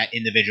looking at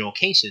individual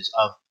cases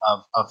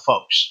of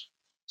folks.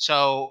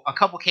 So a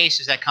couple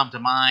cases that come to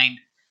mind,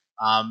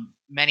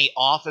 many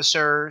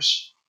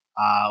officers,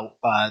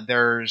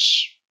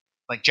 there's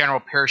like General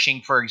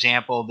Pershing, for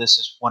example. This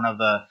is one of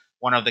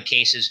the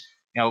cases.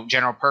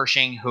 General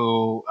Pershing,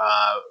 who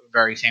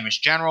very famous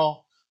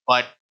general,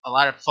 but a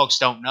lot of folks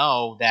don't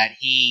know that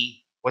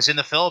he was in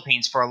the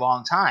Philippines for a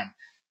long time.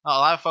 A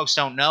lot of folks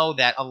don't know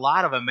that a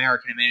lot of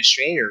American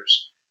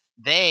administrators,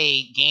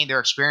 they gained their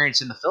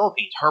experience in the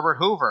Philippines. Herbert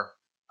Hoover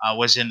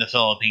was in the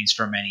Philippines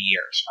for many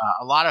years.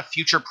 A lot of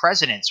future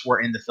presidents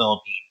were in the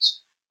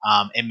Philippines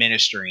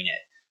administering it.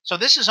 So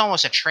this is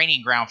almost a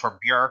training ground for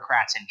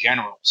bureaucrats and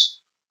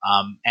generals.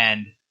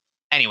 And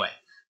anyway,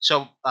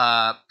 so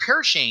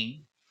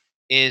Pershing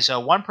is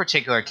one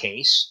particular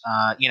case.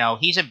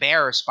 He's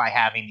embarrassed by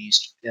having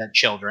these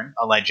children,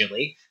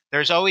 allegedly.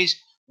 There's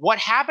always what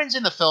happens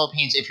in the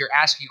Philippines, if you're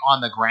asking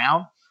on the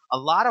ground, a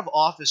lot of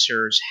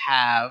officers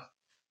have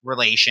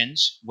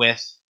relations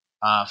with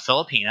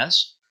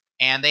Filipinas,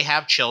 and they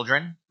have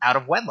children out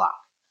of wedlock.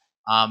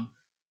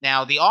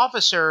 Now, the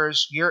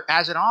officers,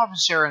 as an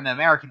officer in the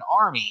American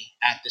Army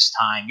at this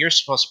time, you're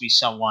supposed to be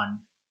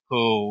someone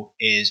who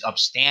is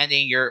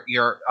upstanding.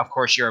 Of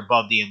course, you're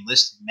above the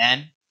enlisted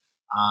men.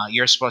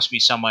 You're supposed to be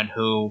someone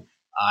who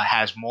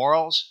has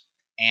morals.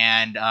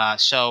 And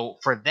so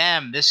for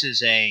them, this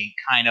is a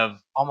kind of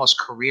almost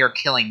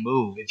career-killing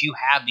move. If you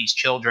have these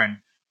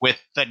children with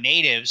the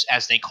natives,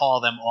 as they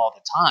call them all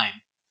the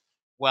time,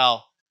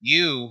 well,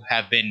 you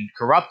have been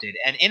corrupted.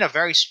 And in a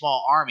very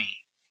small army,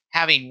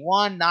 having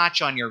one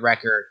notch on your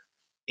record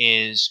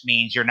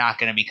means you're not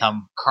going to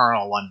become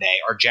colonel one day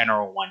or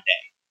general one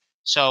day.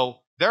 So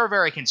they're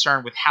very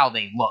concerned with how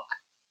they look.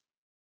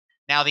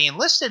 Now, the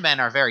enlisted men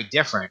are very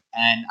different,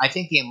 and I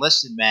think the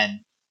enlisted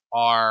men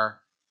are,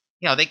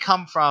 they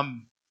come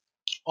from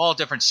all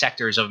different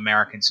sectors of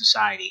American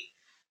society.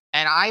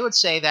 And I would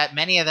say that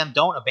many of them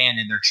don't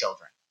abandon their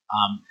children.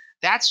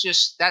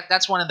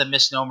 That's one of the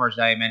misnomers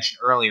that I mentioned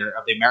earlier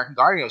of the American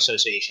Guardian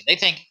Association. They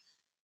think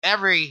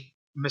every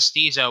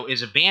mestizo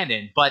is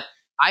abandoned, but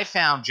I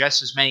found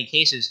just as many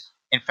cases,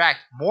 in fact,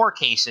 more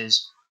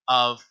cases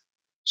of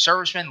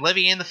servicemen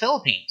living in the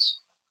Philippines.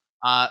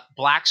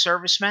 Black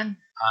servicemen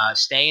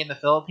stay in the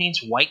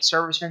Philippines, white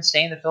servicemen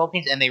stay in the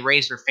Philippines, and they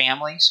raise their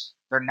families.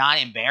 They're not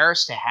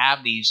embarrassed to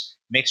have these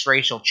mixed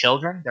racial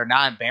children. They're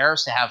not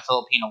embarrassed to have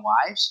Filipino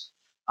wives.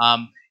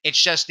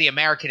 It's just the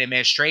American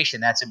administration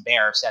that's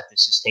embarrassed that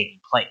this is taking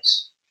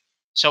place.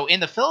 So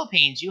in the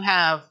Philippines, you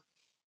have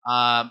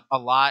a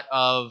lot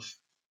of,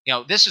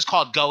 this is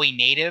called going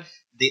native.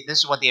 This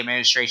is what the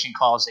administration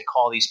calls. They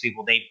call these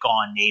people, they've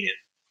gone native.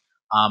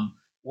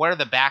 What are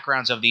the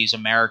backgrounds of these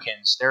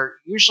Americans? They're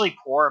usually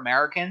poor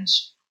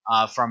Americans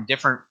from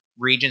different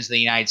regions of the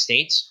United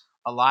States.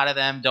 A lot of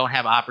them don't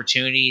have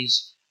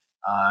opportunities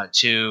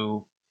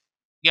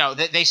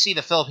they see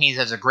the Philippines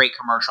as a great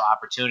commercial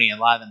opportunity, and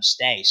a lot of them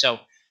stay. So,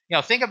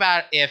 think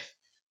about if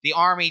the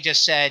Army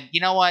just said, you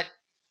know what,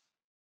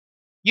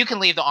 you can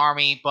leave the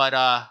Army, but,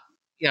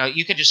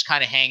 you could just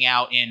kind of hang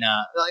out in,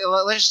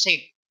 let's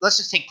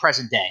just take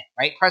present day,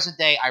 right? Present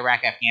day,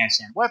 Iraq,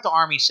 Afghanistan. What if the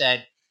Army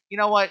said, you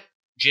know what,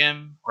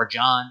 Jim or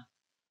John,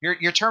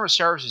 your term of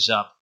service is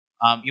up.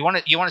 You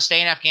want to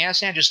stay in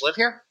Afghanistan, just live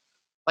here?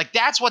 Like,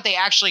 that's what they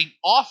actually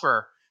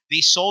offer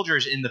these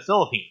soldiers in the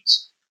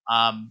Philippines.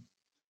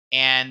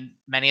 And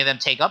many of them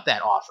take up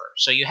that offer.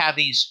 So you have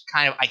these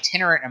kind of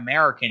itinerant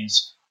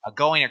Americans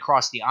going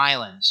across the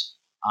islands,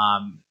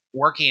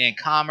 working in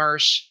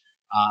commerce.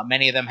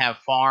 Many of them have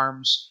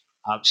farms.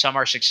 Some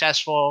are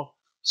successful.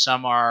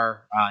 Some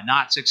are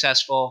not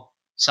successful.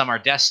 Some are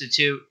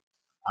destitute.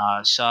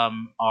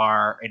 Some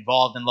are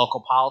involved in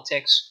local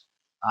politics.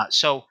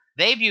 So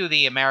they view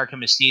the American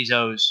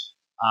mestizos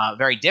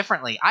very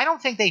differently. I don't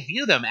think they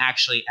view them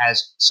actually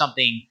as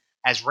something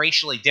as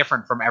racially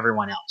different from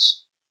everyone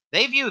else.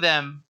 They view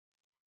them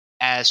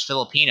as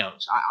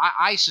Filipinos.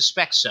 I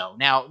suspect so.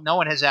 Now, no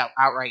one has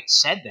outright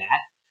said that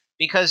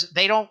because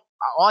they don't.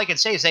 All I can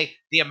say is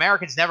the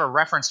Americans never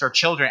reference their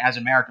children as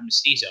American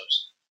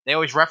mestizos. They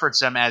always reference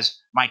them as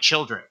my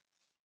children.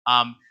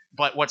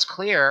 But what's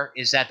clear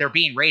is that they're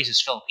being raised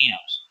as Filipinos.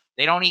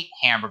 They don't eat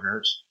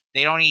hamburgers.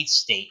 They don't eat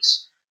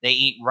steaks. They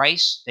eat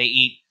rice. They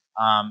eat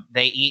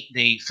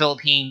the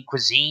Philippine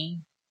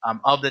cuisine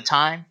of the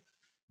time.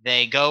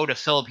 They go to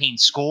Philippine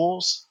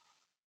schools.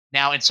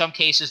 Now, in some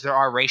cases, there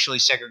are racially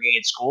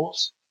segregated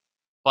schools,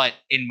 but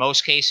in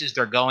most cases,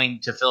 they're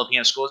going to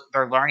Filipino schools.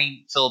 They're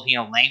learning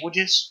Filipino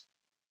languages.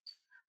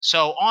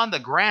 So on the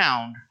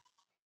ground,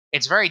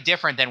 it's very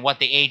different than what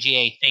the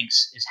AGA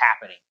thinks is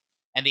happening.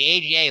 And the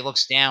AGA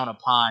looks down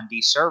upon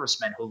these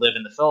servicemen who live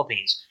in the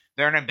Philippines.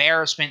 They're an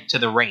embarrassment to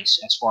the race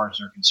as far as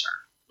they're concerned.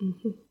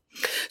 Mm-hmm.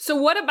 So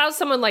what about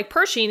someone like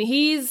Pershing?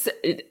 He's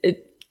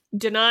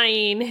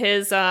denying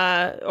his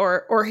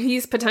or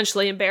he's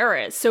potentially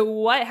embarrassed. So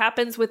what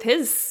happens with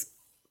his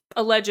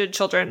alleged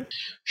children?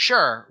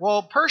 Sure.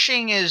 Well,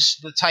 Pershing is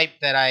the type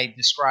that I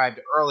described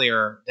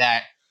earlier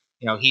that,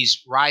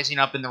 he's rising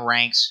up in the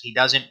ranks. He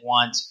doesn't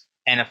want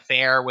an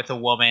affair with a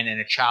woman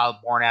and a child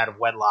born out of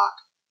wedlock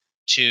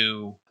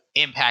to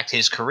impact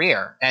his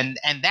career. And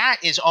that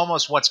is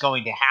almost what's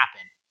going to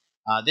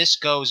happen. This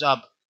goes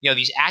up,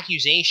 these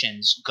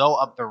accusations go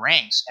up the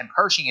ranks, and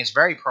Pershing is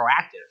very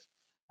proactive.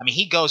 I mean,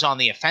 he goes on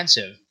the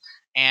offensive,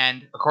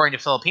 and according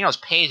to Filipinos,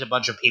 pays a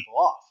bunch of people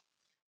off.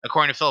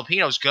 According to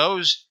Filipinos,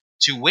 goes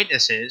to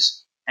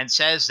witnesses and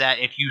says that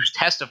if you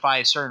testify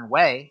a certain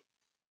way,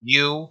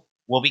 you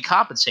will be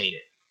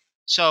compensated.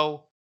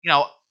 So,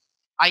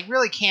 I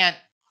really can't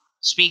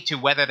speak to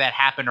whether that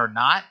happened or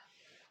not,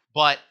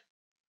 but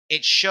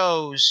it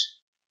shows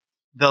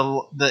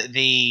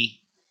the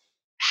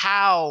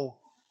how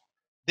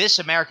this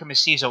American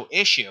Mestizo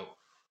issue,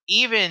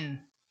 even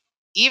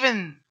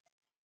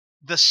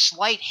the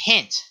slight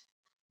hint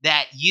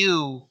that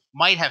you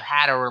might have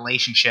had a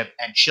relationship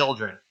and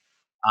children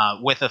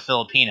with a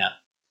Filipina,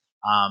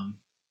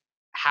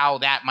 how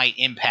that might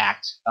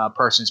impact a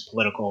person's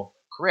political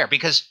career.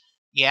 Because,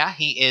 yeah,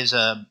 he is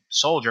a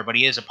soldier, but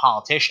he is a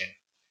politician.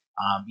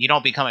 You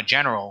don't become a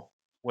general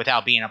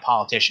without being a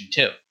politician,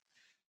 too.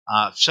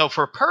 So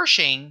for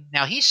Pershing,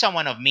 now he's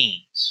someone of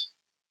means.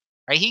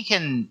 Right? He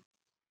can,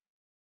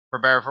 for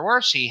better or for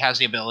worse, he has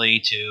the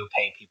ability to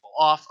pay people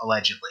off,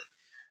 allegedly.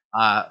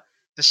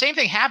 The same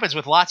thing happens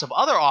with lots of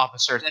other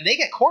officers, and they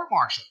get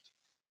court-martialed.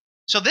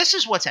 So this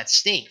is what's at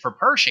stake for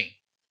Pershing.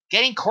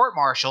 Getting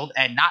court-martialed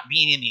and not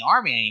being in the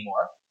Army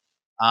anymore,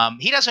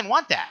 he doesn't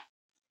want that.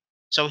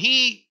 So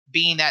he,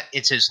 being that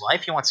it's his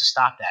life, he wants to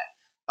stop that.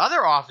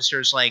 Other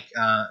officers, like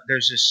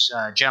there's this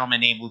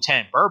gentleman named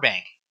Lieutenant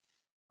Burbank,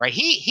 right?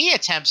 He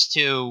attempts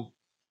to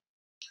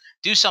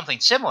do something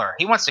similar.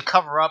 He wants to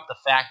cover up the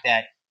fact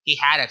that he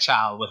had a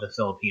child with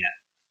a Filipina.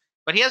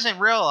 But he doesn't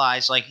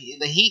realize,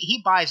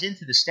 he buys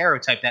into the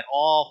stereotype that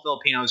all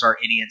Filipinos are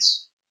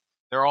idiots.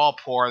 They're all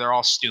poor. They're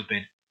all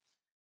stupid.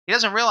 He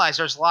doesn't realize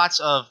there's lots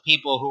of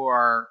people who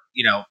are,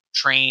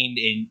 trained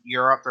in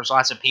Europe. There's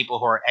lots of people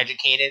who are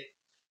educated.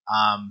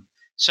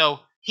 So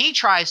he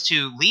tries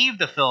to leave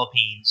the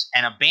Philippines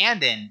and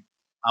abandon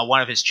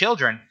one of his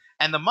children,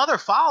 and the mother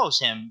follows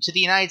him to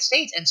the United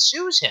States and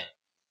sues him.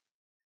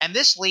 And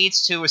this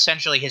leads to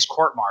essentially his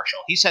court-martial.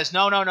 He says,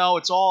 no,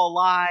 it's all a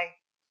lie.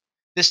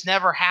 This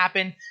never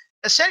happened.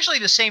 Essentially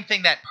the same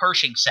thing that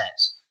Pershing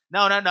says.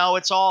 No,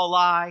 it's all a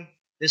lie.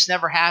 This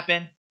never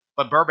happened.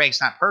 But Burbank's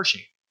not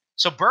Pershing.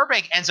 So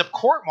Burbank ends up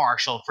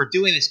court-martialed for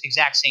doing this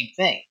exact same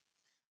thing.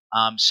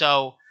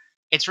 So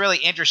it's really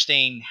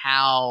interesting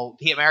how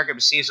the American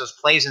Mestizos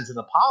plays into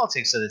the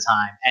politics of the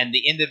time and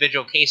the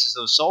individual cases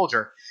of the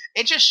soldier.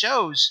 It just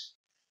shows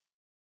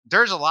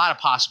there's a lot of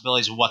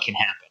possibilities of what can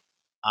happen.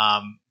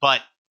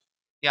 But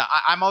yeah,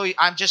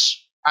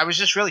 I was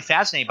just really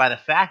fascinated by the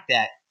fact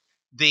that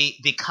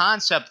the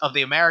concept of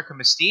the American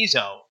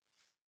Mestizo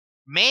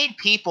made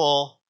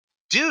people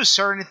do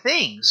certain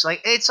things.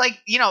 It's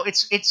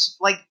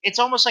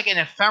almost like an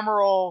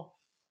ephemeral,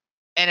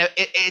 and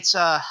it's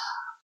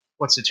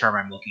what's the term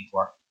I'm looking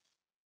for?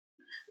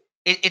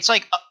 It's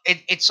like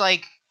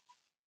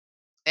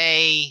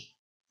a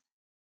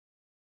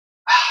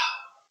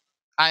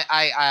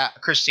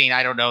Christine,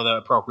 I don't know the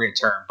appropriate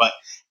term, but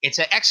it's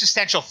an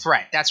existential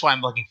threat. That's what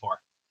I'm looking for.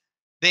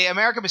 The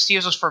American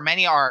Mestizos for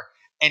many are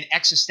an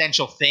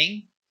existential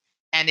thing,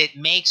 and it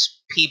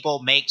makes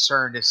people make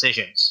certain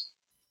decisions.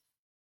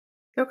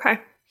 Okay.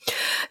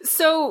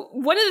 So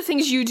one of the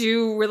things you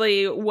do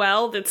really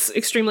well that's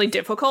extremely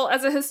difficult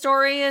as a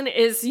historian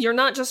is you're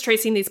not just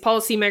tracing these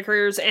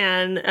policymakers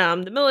and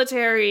the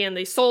military and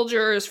these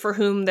soldiers for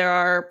whom there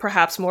are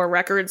perhaps more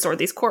records, or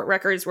these court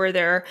records where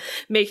they're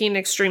making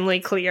extremely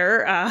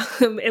clear,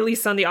 at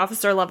least on the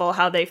officer level,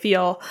 how they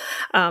feel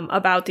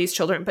about these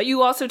children. But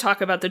you also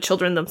talk about the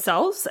children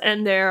themselves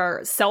and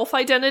their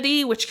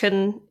self-identity, which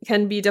can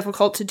be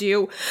difficult to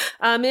do.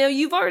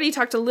 You've already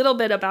talked a little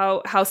bit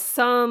about how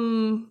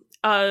some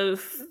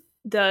of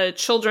the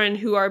children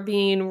who are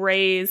being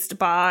raised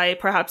by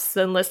perhaps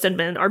the enlisted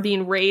men are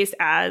being raised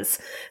as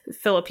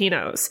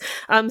Filipinos.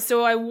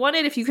 So I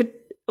wanted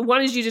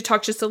you to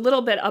talk just a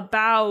little bit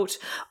about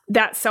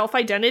that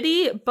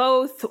self-identity,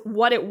 both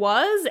what it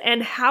was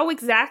and how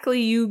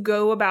exactly you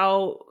go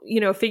about,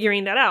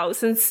 figuring that out.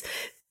 Since,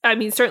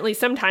 certainly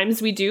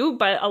sometimes we do,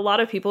 but a lot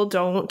of people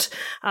don't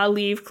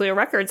leave clear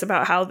records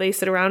about how they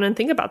sit around and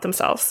think about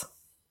themselves.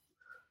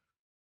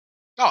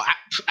 Oh,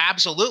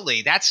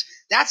 absolutely. That's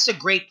the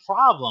great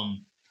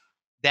problem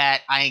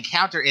that I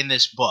encounter in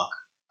this book.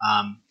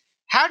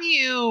 How do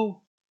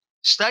you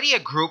study a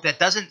group that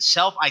doesn't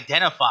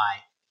self-identify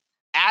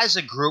as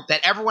a group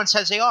that everyone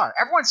says they are?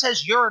 Everyone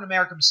says you're an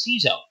American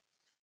Mestizo.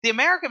 The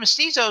American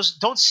Mestizos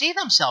don't see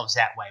themselves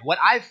that way. What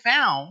I've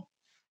found,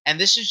 and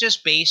this is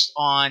just based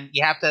on,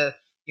 you have to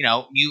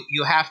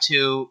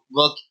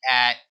look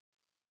at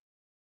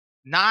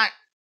not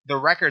the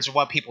records of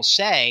what people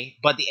say,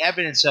 but the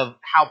evidence of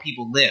how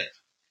people live.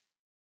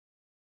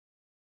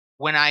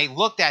 When I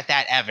looked at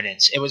that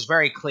evidence, it was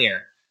very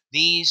clear.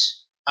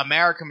 These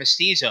American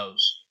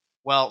Mestizos,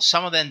 well,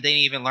 some of them didn't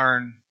even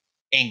learn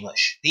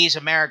English. These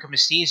American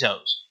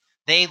Mestizos,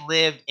 they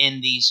lived in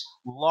these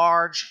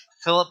large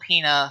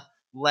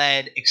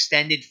Filipina-led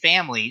extended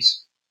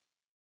families.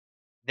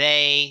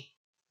 They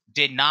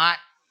did not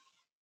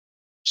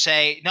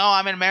say, no,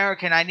 I'm an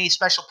American, I need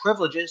special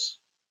privileges.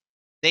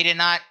 They did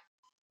not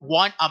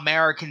want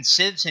American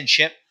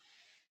citizenship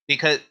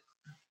because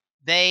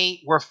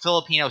they were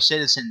Filipino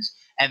citizens,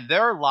 and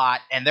their lot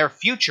and their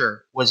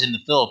future was in the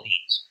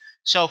Philippines.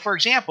 So, for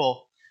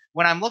example,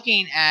 when I'm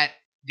looking at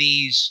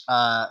these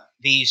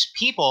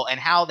people and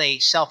how they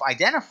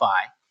self-identify,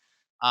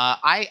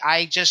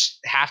 I just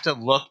have to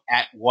look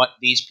at what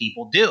these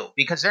people do,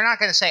 because they're not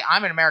going to say,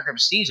 I'm an American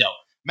mestizo.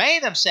 Many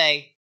of them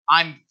say,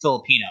 I'm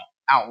Filipino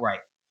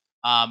outright.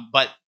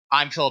 But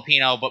I'm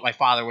Filipino, but my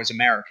father was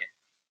American.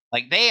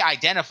 Like, they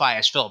identify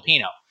as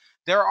Filipino.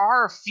 There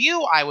are a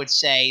few, I would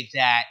say,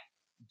 that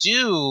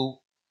do.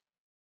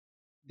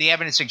 The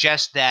evidence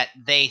suggests that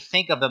they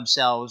think of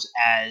themselves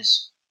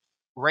as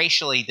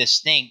racially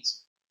distinct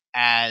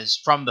as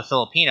from the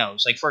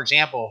Filipinos. Like, for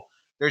example,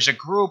 there's a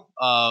group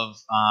of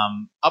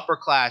upper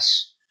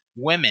class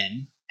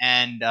women,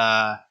 and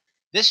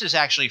this is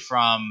actually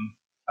from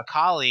a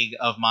colleague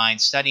of mine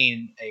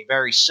studying a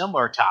very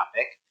similar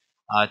topic,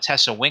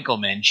 Tessa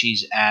Winkleman.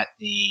 She's at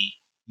the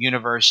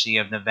University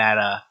of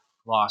Nevada,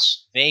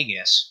 Las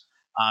Vegas.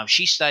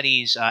 She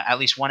studies at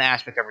least one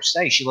aspect of her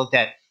study. She looked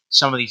at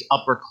some of these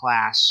upper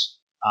class,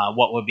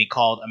 what would be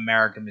called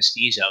American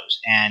mestizos,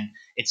 and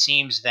it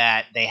seems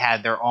that they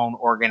had their own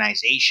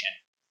organization,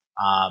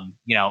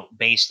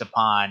 based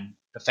upon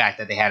the fact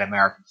that they had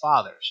American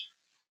fathers.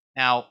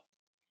 Now,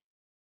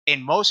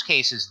 in most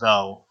cases,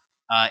 though,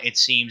 it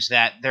seems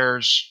that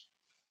there's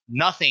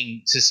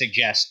nothing to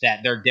suggest that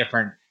they're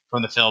different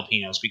from the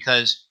Filipinos,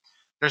 because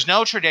there's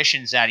no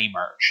traditions that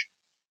emerge.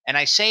 And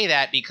I say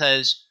that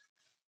because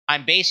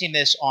I'm basing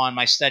this on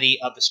my study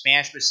of the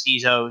Spanish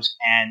mestizos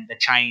and the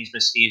Chinese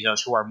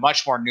mestizos, who are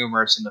much more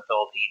numerous in the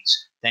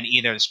Philippines than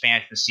either the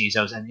Spanish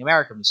mestizos and the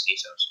American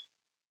mestizos.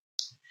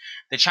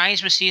 The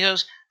Chinese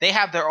mestizos, they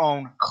have their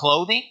own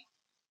clothing,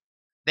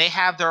 they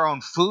have their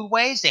own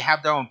foodways, they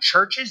have their own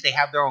churches, they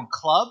have their own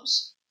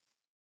clubs.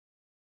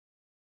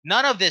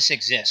 None of this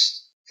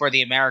exists for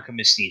the American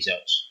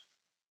mestizos.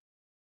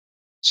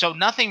 So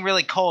nothing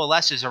really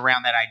coalesces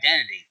around that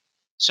identity.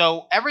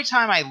 So every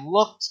time I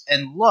looked,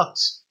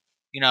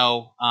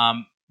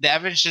 the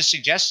evidence just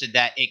suggested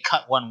that it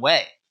cut one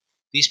way.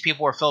 These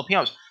people were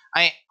Filipinos.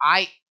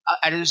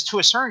 To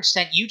a certain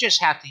extent, you just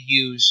have to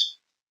use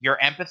your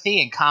empathy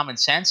and common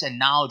sense and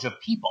knowledge of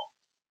people.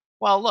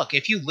 Well, look,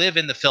 if you live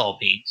in the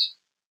Philippines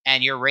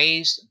and you're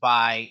raised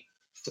by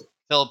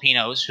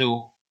Filipinos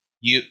who,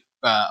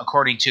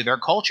 according to their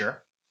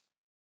culture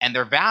and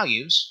their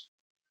values,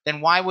 then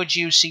why would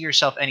you see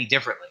yourself any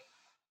differently?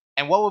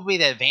 And what would be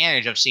the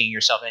advantage of seeing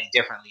yourself any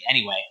differently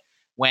anyway,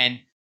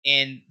 when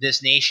in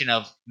this nation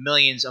of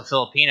millions of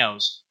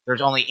Filipinos, there's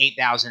only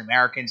 8,000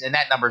 Americans, and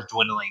that number is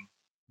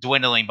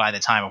dwindling by the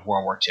time of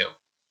World War II.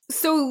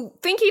 So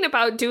thinking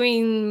about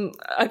doing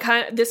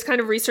this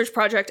kind of research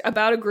project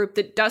about a group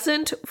that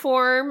doesn't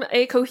form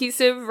a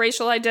cohesive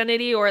racial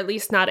identity, or at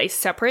least not a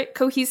separate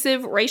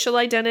cohesive racial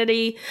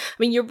identity. I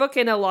mean, your book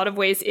in a lot of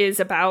ways is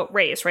about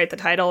race, right? The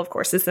title, of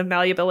course, is The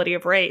Malleability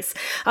of Race.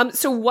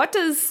 So what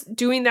does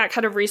doing that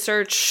kind of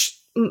research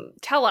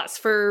tell us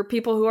for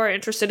people who are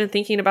interested in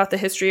thinking about the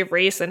history of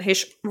race and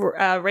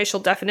racial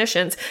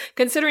definitions,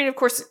 considering, of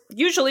course,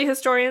 usually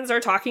historians are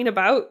talking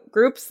about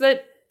groups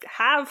that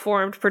have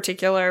formed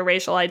particular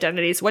racial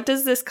identities? What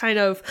does this kind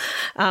of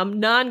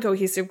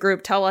non-cohesive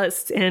group tell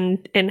us,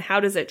 and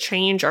how does it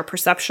change our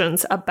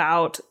perceptions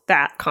about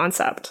that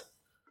concept?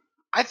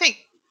 I think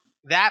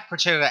that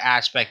particular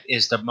aspect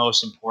is the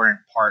most important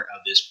part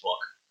of this book,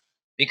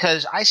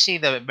 because I see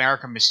the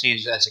American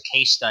mestizos as a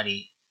case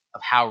study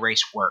of how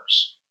race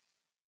works.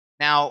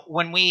 Now,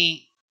 when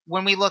we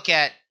look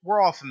at, we're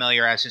all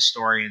familiar as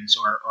historians,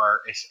 or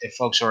if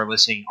folks who are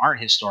listening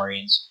aren't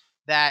historians,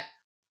 that,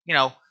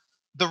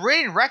 the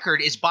written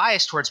record is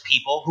biased towards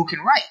people who can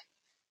write.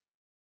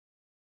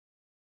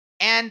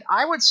 And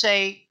I would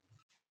say,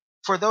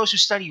 for those who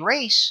study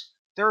race,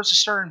 there is a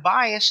certain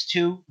bias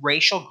to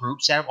racial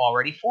groups that have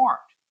already formed.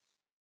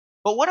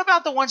 But what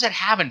about the ones that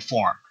haven't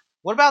formed?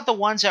 What about the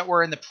ones that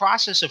were in the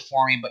process of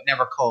forming but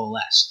never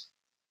coalesced?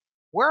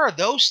 Where are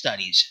those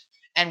studies?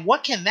 And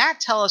what can that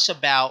tell us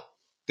about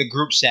the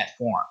groups that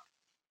formed?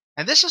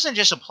 And this doesn't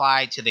just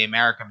apply to the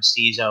American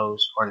mestizos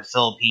or the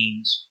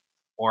Philippines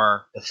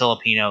or the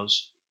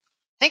Filipinos.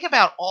 Think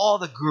about all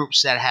the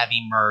groups that have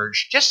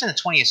emerged just in the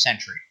 20th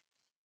century.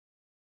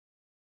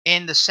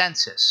 In the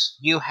census,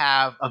 you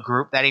have a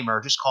group that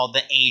emerges called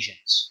the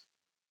Asians.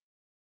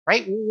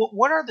 Right?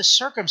 What are the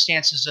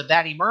circumstances of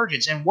that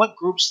emergence, and what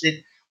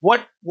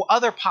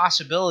other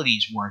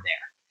possibilities were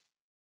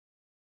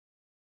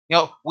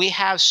there? We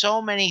have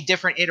so many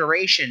different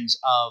iterations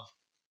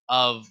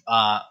of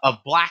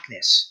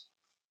blackness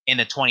in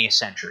the 20th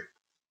century.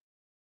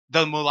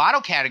 The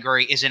mulatto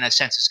category isn't a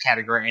census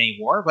category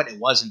anymore, but it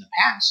was in the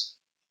past.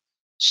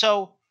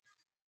 So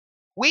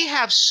we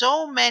have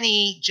so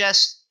many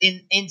just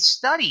in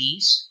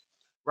studies,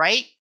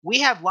 right?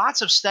 we have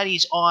lots of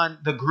studies on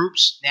the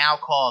groups now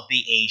called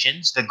the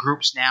Asians, the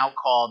groups now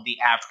called the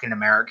African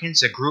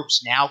Americans, the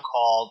groups now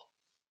called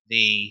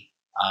the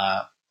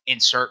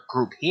insert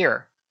group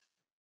here.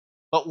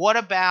 But what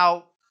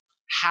about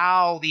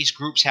how these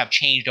groups have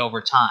changed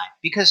over time?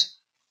 Because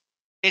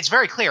it's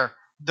very clear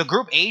the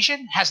group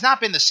Asian has not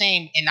been the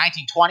same in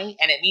 1920,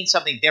 and it means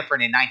something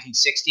different in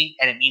 1960,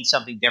 and it means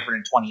something different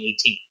in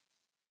 2018.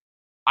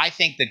 I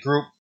think the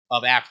group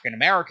of African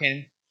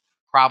American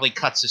probably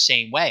cuts the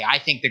same way. I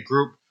think the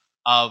group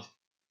of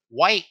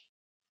white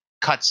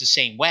cuts the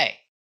same way.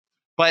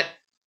 But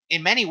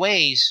in many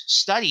ways,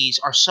 studies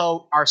are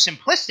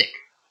simplistic.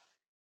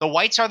 The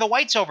whites are the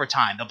whites over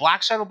time. The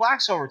blacks are the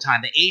blacks over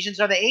time. The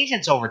Asians are the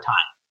Asians over time.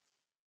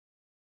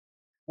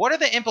 What are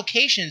the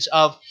implications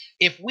of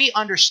if we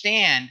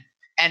understand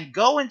and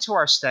go into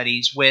our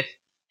studies with,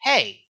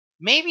 hey,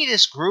 maybe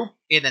this group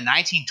in the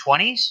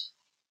 1920s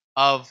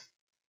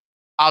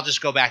I'll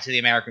just go back to the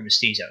American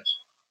Mestizos.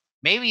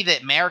 Maybe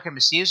the American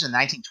Mestizos in the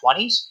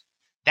 1920s,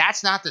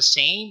 that's not the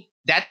same.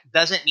 That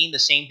doesn't mean the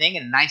same thing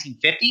in the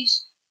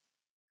 1950s.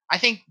 I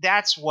think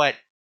that's what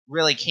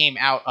really came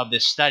out of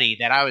this study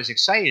that I was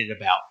excited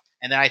about,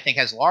 and that I think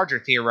has larger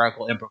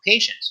theoretical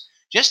implications.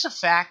 Just the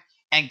fact,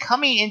 and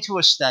coming into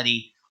a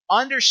study,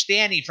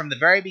 understanding from the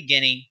very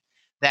beginning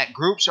that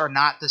groups are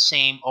not the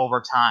same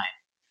over time.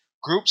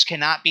 Groups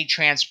cannot be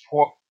transposed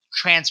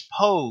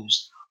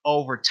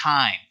over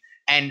time.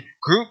 And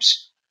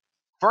groups,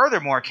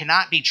 furthermore,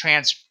 cannot be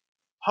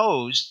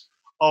transposed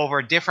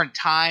over different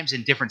times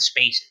and different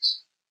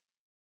spaces.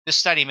 This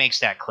study makes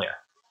that clear.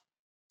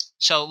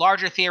 So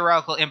larger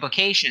theoretical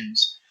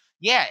implications,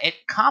 yeah, it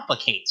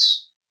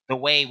complicates the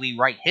way we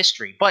write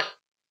history. But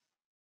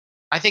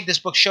I think this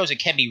book shows it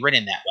can be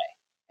written that way.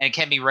 And it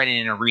can be written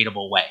in a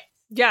readable way.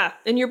 Yeah,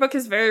 and your book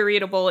is very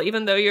readable,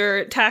 even though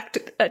you're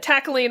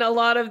tackling a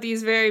lot of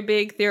these very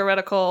big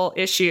theoretical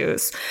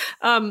issues.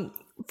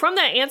 From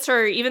that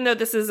answer, even though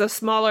this is a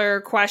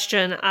smaller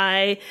question,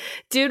 I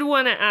did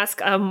want to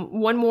ask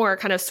one more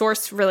kind of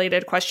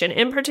source-related question.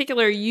 In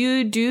particular,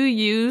 you do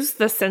use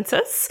the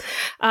census,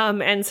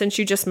 and since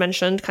you just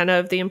mentioned kind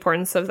of the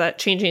importance of that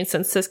changing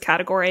census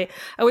category,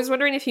 I was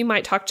wondering if you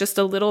might talk just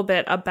a little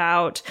bit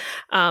about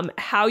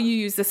how you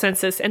use the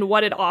census and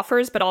what it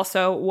offers, but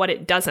also what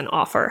it doesn't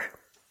offer.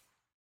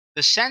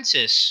 The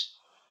census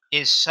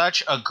is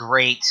such a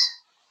great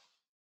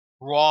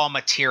raw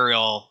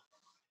material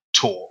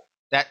tool.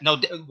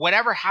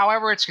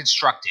 However it's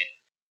constructed,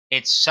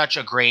 it's such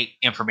a great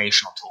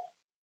informational tool.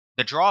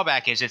 The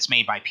drawback is it's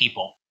made by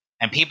people,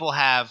 and people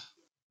have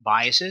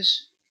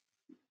biases.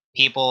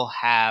 People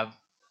have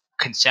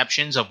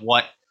conceptions of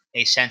what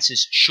a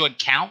census should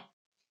count,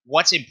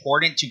 what's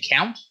important to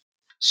count.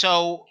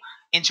 So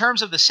in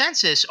terms of the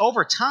census,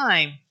 over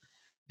time,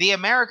 the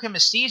American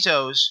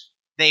Mestizos,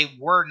 they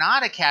were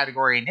not a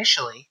category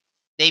initially.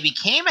 They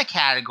became a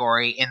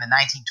category in the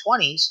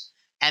 1920s.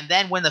 And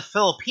then when the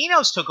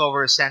Filipinos took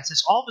over the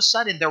census, all of a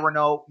sudden there were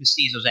no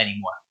mestizos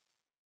anymore.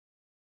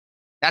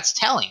 That's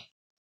telling.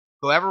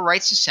 Whoever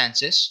writes the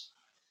census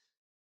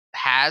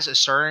has a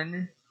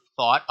certain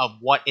thought of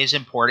what is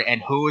important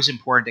and who is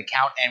important to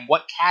count and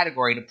what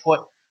category to put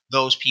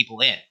those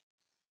people in.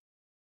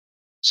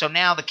 So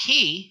now the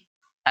key,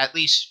 at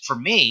least for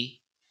me,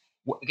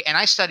 and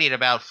I studied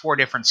about 4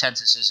 different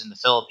censuses in the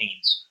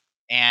Philippines,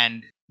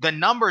 and the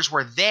numbers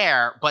were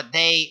there, but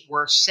they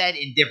were said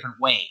in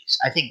different ways.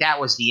 I think that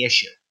was the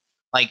issue.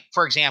 Like,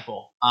 for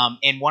example,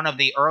 in one of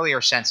the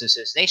earlier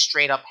censuses, they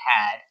straight up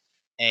had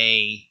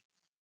a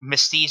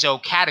mestizo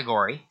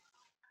category,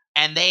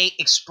 and they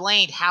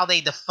explained how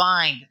they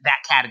defined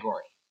that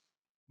category.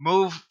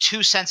 Move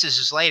 2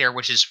 censuses later,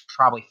 which is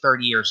probably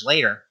 30 years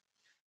later,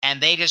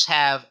 and they just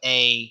have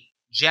a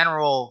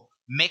general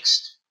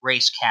mixed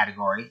race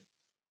category,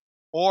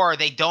 or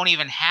they don't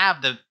even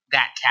have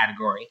that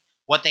category.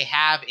 What they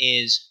have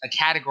is a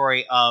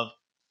category of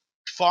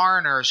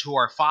foreigners who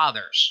are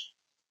fathers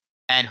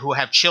and who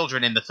have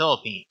children in the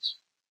Philippines,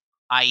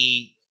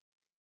 i.e.,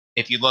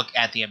 if you look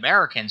at the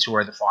Americans who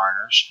are the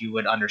foreigners, you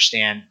would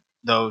understand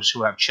those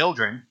who have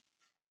children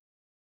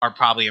are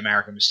probably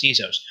American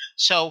mestizos.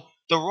 So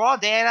the raw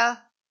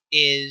data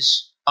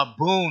is a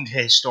boon to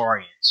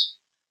historians.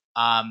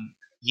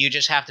 You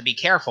just have to be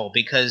careful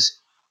because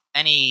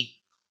any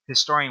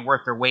historian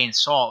worth their weight in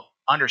salt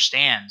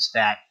understands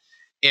that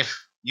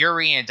if you're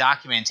reading a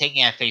document and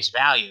taking it at face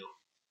value,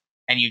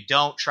 and you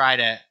don't try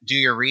to do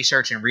your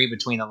research and read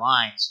between the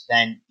lines,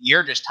 then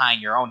you're just tying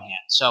your own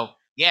hands. So,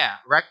 yeah,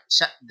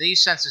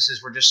 these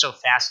censuses were just so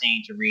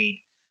fascinating to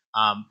read.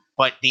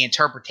 But the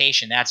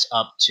interpretation, that's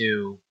up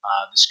to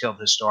the skilled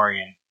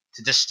historian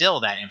to distill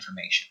that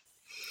information.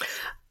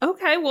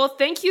 Okay, well,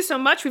 thank you so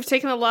much. We've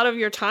taken a lot of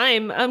your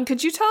time.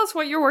 Could you tell us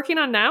what you're working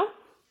on now?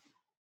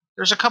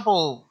 There's a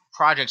couple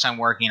projects I'm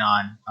working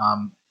on.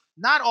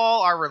 Not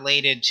all are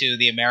related to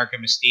the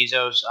American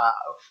Mestizos.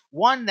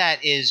 One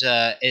that is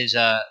a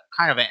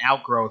kind of an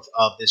outgrowth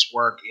of this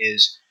work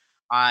is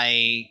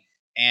I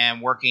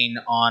am working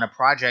on a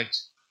project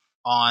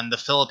on the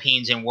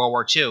Philippines in World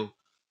War II.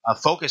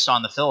 focused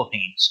on the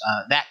Philippines.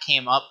 That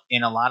came up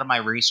in a lot of my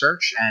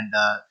research, and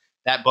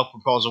that book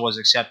proposal was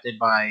accepted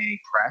by a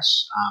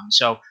press.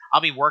 So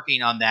I'll be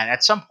working on that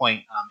at some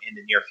point in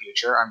the near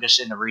future. I'm just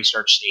in the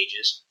research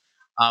stages.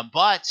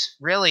 But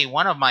really,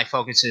 one of my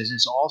focuses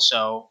is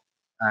also,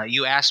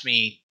 you asked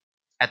me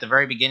at the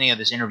very beginning of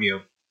this interview,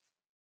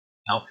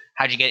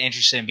 how'd you get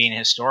interested in being a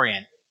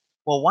historian?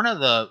 Well, one of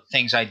the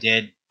things I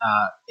did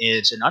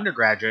is an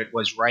undergraduate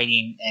was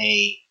writing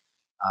a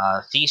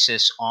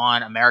thesis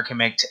on American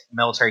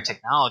military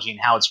technology and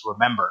how it's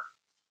remembered,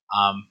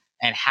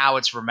 and how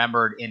it's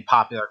remembered in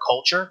popular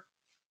culture,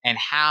 and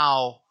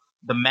how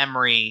the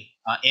memory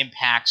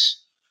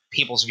impacts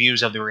people's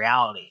views of the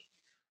reality.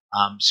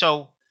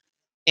 So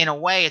in a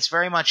way, it's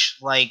very much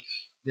like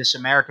this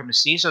American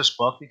Mestizos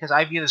book, because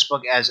I view this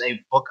book as a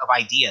book of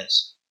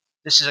ideas.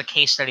 This is a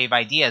case study of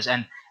ideas.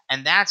 And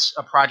that's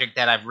a project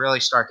that I've really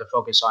started to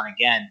focus on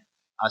again,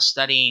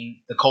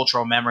 studying the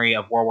cultural memory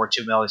of World War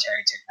II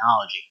military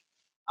technology.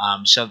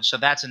 So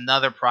that's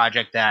another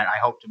project that I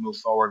hope to move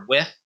forward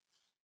with.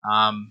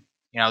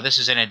 This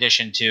is in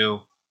addition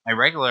to my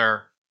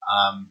regular,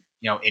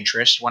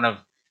 interest. One of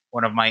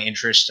my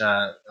interests,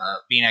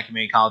 being at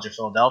Community College of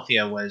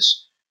Philadelphia,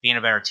 was being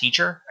a better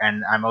teacher,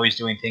 and I'm always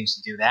doing things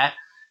to do that.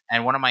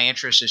 And one of my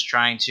interests is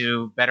trying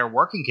to better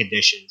working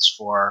conditions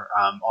for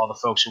all the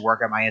folks who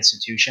work at my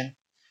institution,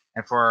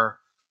 and for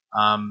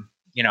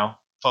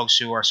folks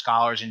who are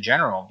scholars in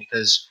general,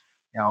 because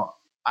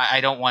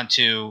I don't want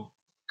to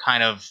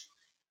kind of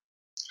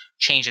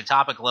change the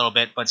topic a little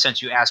bit, but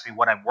since you asked me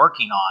what I'm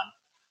working on,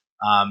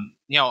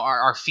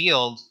 our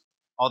field,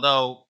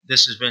 although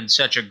this has been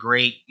such a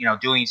great,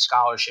 doing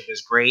scholarship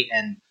is great,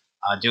 and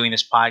doing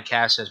this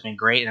podcast has been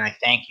great, and I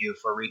thank you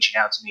for reaching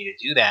out to me to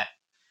do that.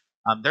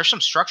 There's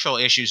some structural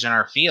issues in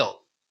our field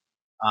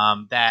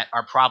that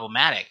are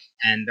problematic,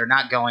 and they're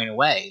not going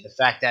away. The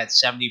fact that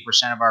 70%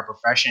 of our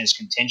profession is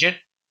contingent.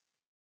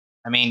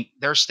 I mean,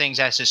 there's things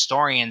as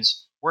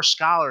historians, we're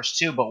scholars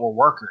too, but we're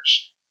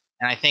workers.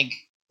 And I think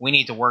we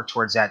need to work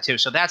towards that too.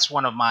 So that's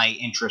one of my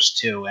interests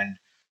too. And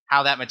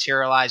how that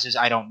materializes,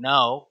 I don't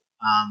know.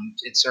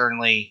 It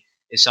certainly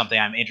is something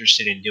I'm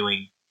interested in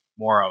doing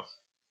more of.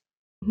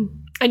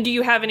 And do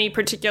you have any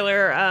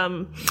particular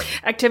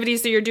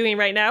activities that you're doing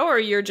right now, or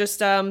you're just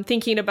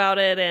thinking about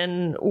it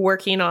and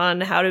working on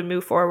how to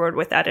move forward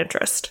with that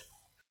interest?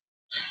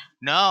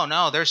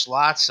 No. There's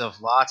lots of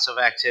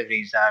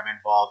activities that I'm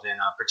involved in,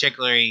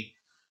 particularly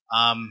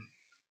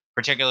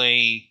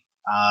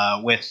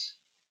with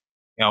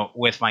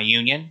my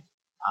union.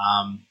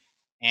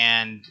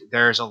 And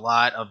there's a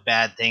lot of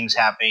bad things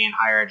happening in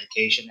higher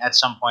education. At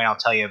some point, I'll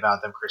tell you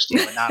about them,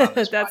 Christine, but not on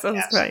this that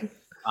podcast. Sounds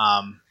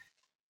fine.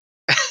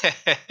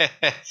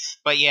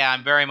 But yeah,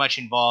 I'm very much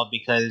involved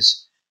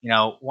because,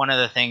 one of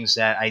the things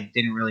that I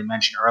didn't really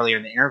mention earlier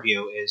in the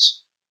interview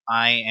is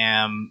I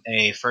am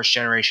a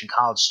first-generation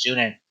college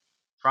student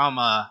from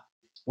a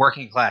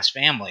working-class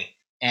family,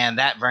 and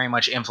that very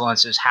much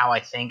influences how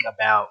I think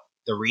about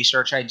the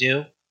research I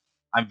do.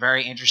 I'm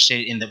very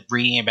interested in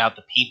reading about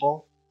the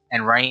people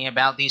and writing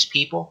about these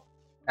people.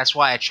 That's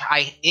why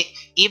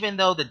even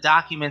though the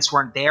documents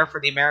weren't there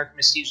for the American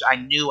Mestizos, I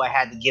knew I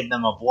had to give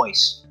them a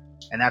voice.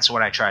 And that's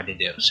what I tried to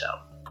do. So,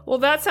 well,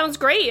 that sounds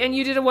great. And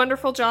you did a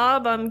wonderful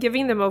job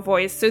giving them a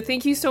voice. So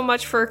thank you so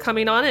much for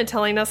coming on and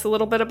telling us a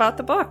little bit about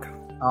the book.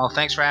 Oh,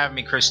 thanks for having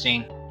me,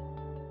 Christine.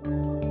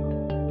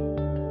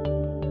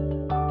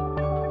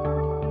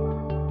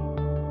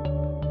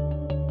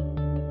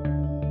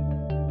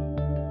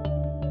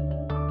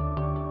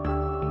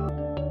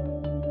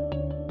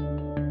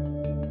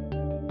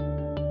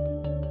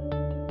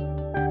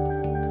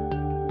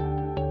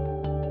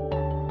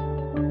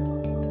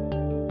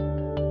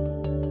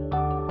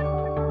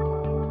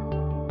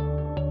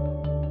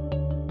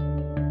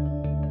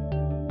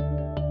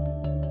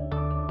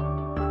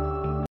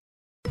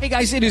 Hey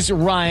guys, it is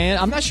Ryan.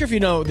 I'm not sure if you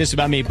know this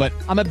about me, but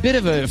I'm a bit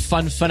of a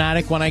fun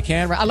fanatic when I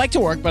can. I like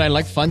to work, but I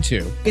like fun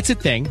too. It's a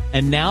thing.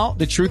 And now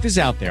the truth is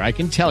out there. I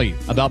can tell you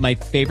about my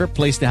favorite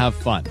place to have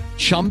fun.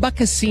 Chumba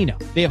Casino.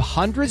 They have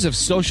hundreds of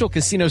social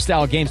casino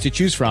style games to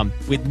choose from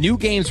with new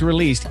games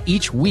released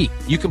each week.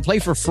 You can play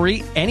for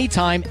free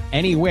anytime,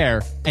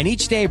 anywhere. And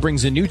each day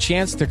brings a new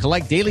chance to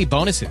collect daily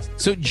bonuses.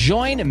 So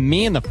join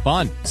me in the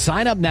fun.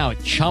 Sign up now at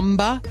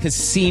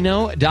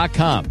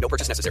ChumbaCasino.com. No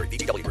purchase necessary.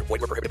 VGW Group.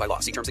 Void where prohibited by law.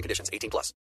 See terms and conditions. 18+.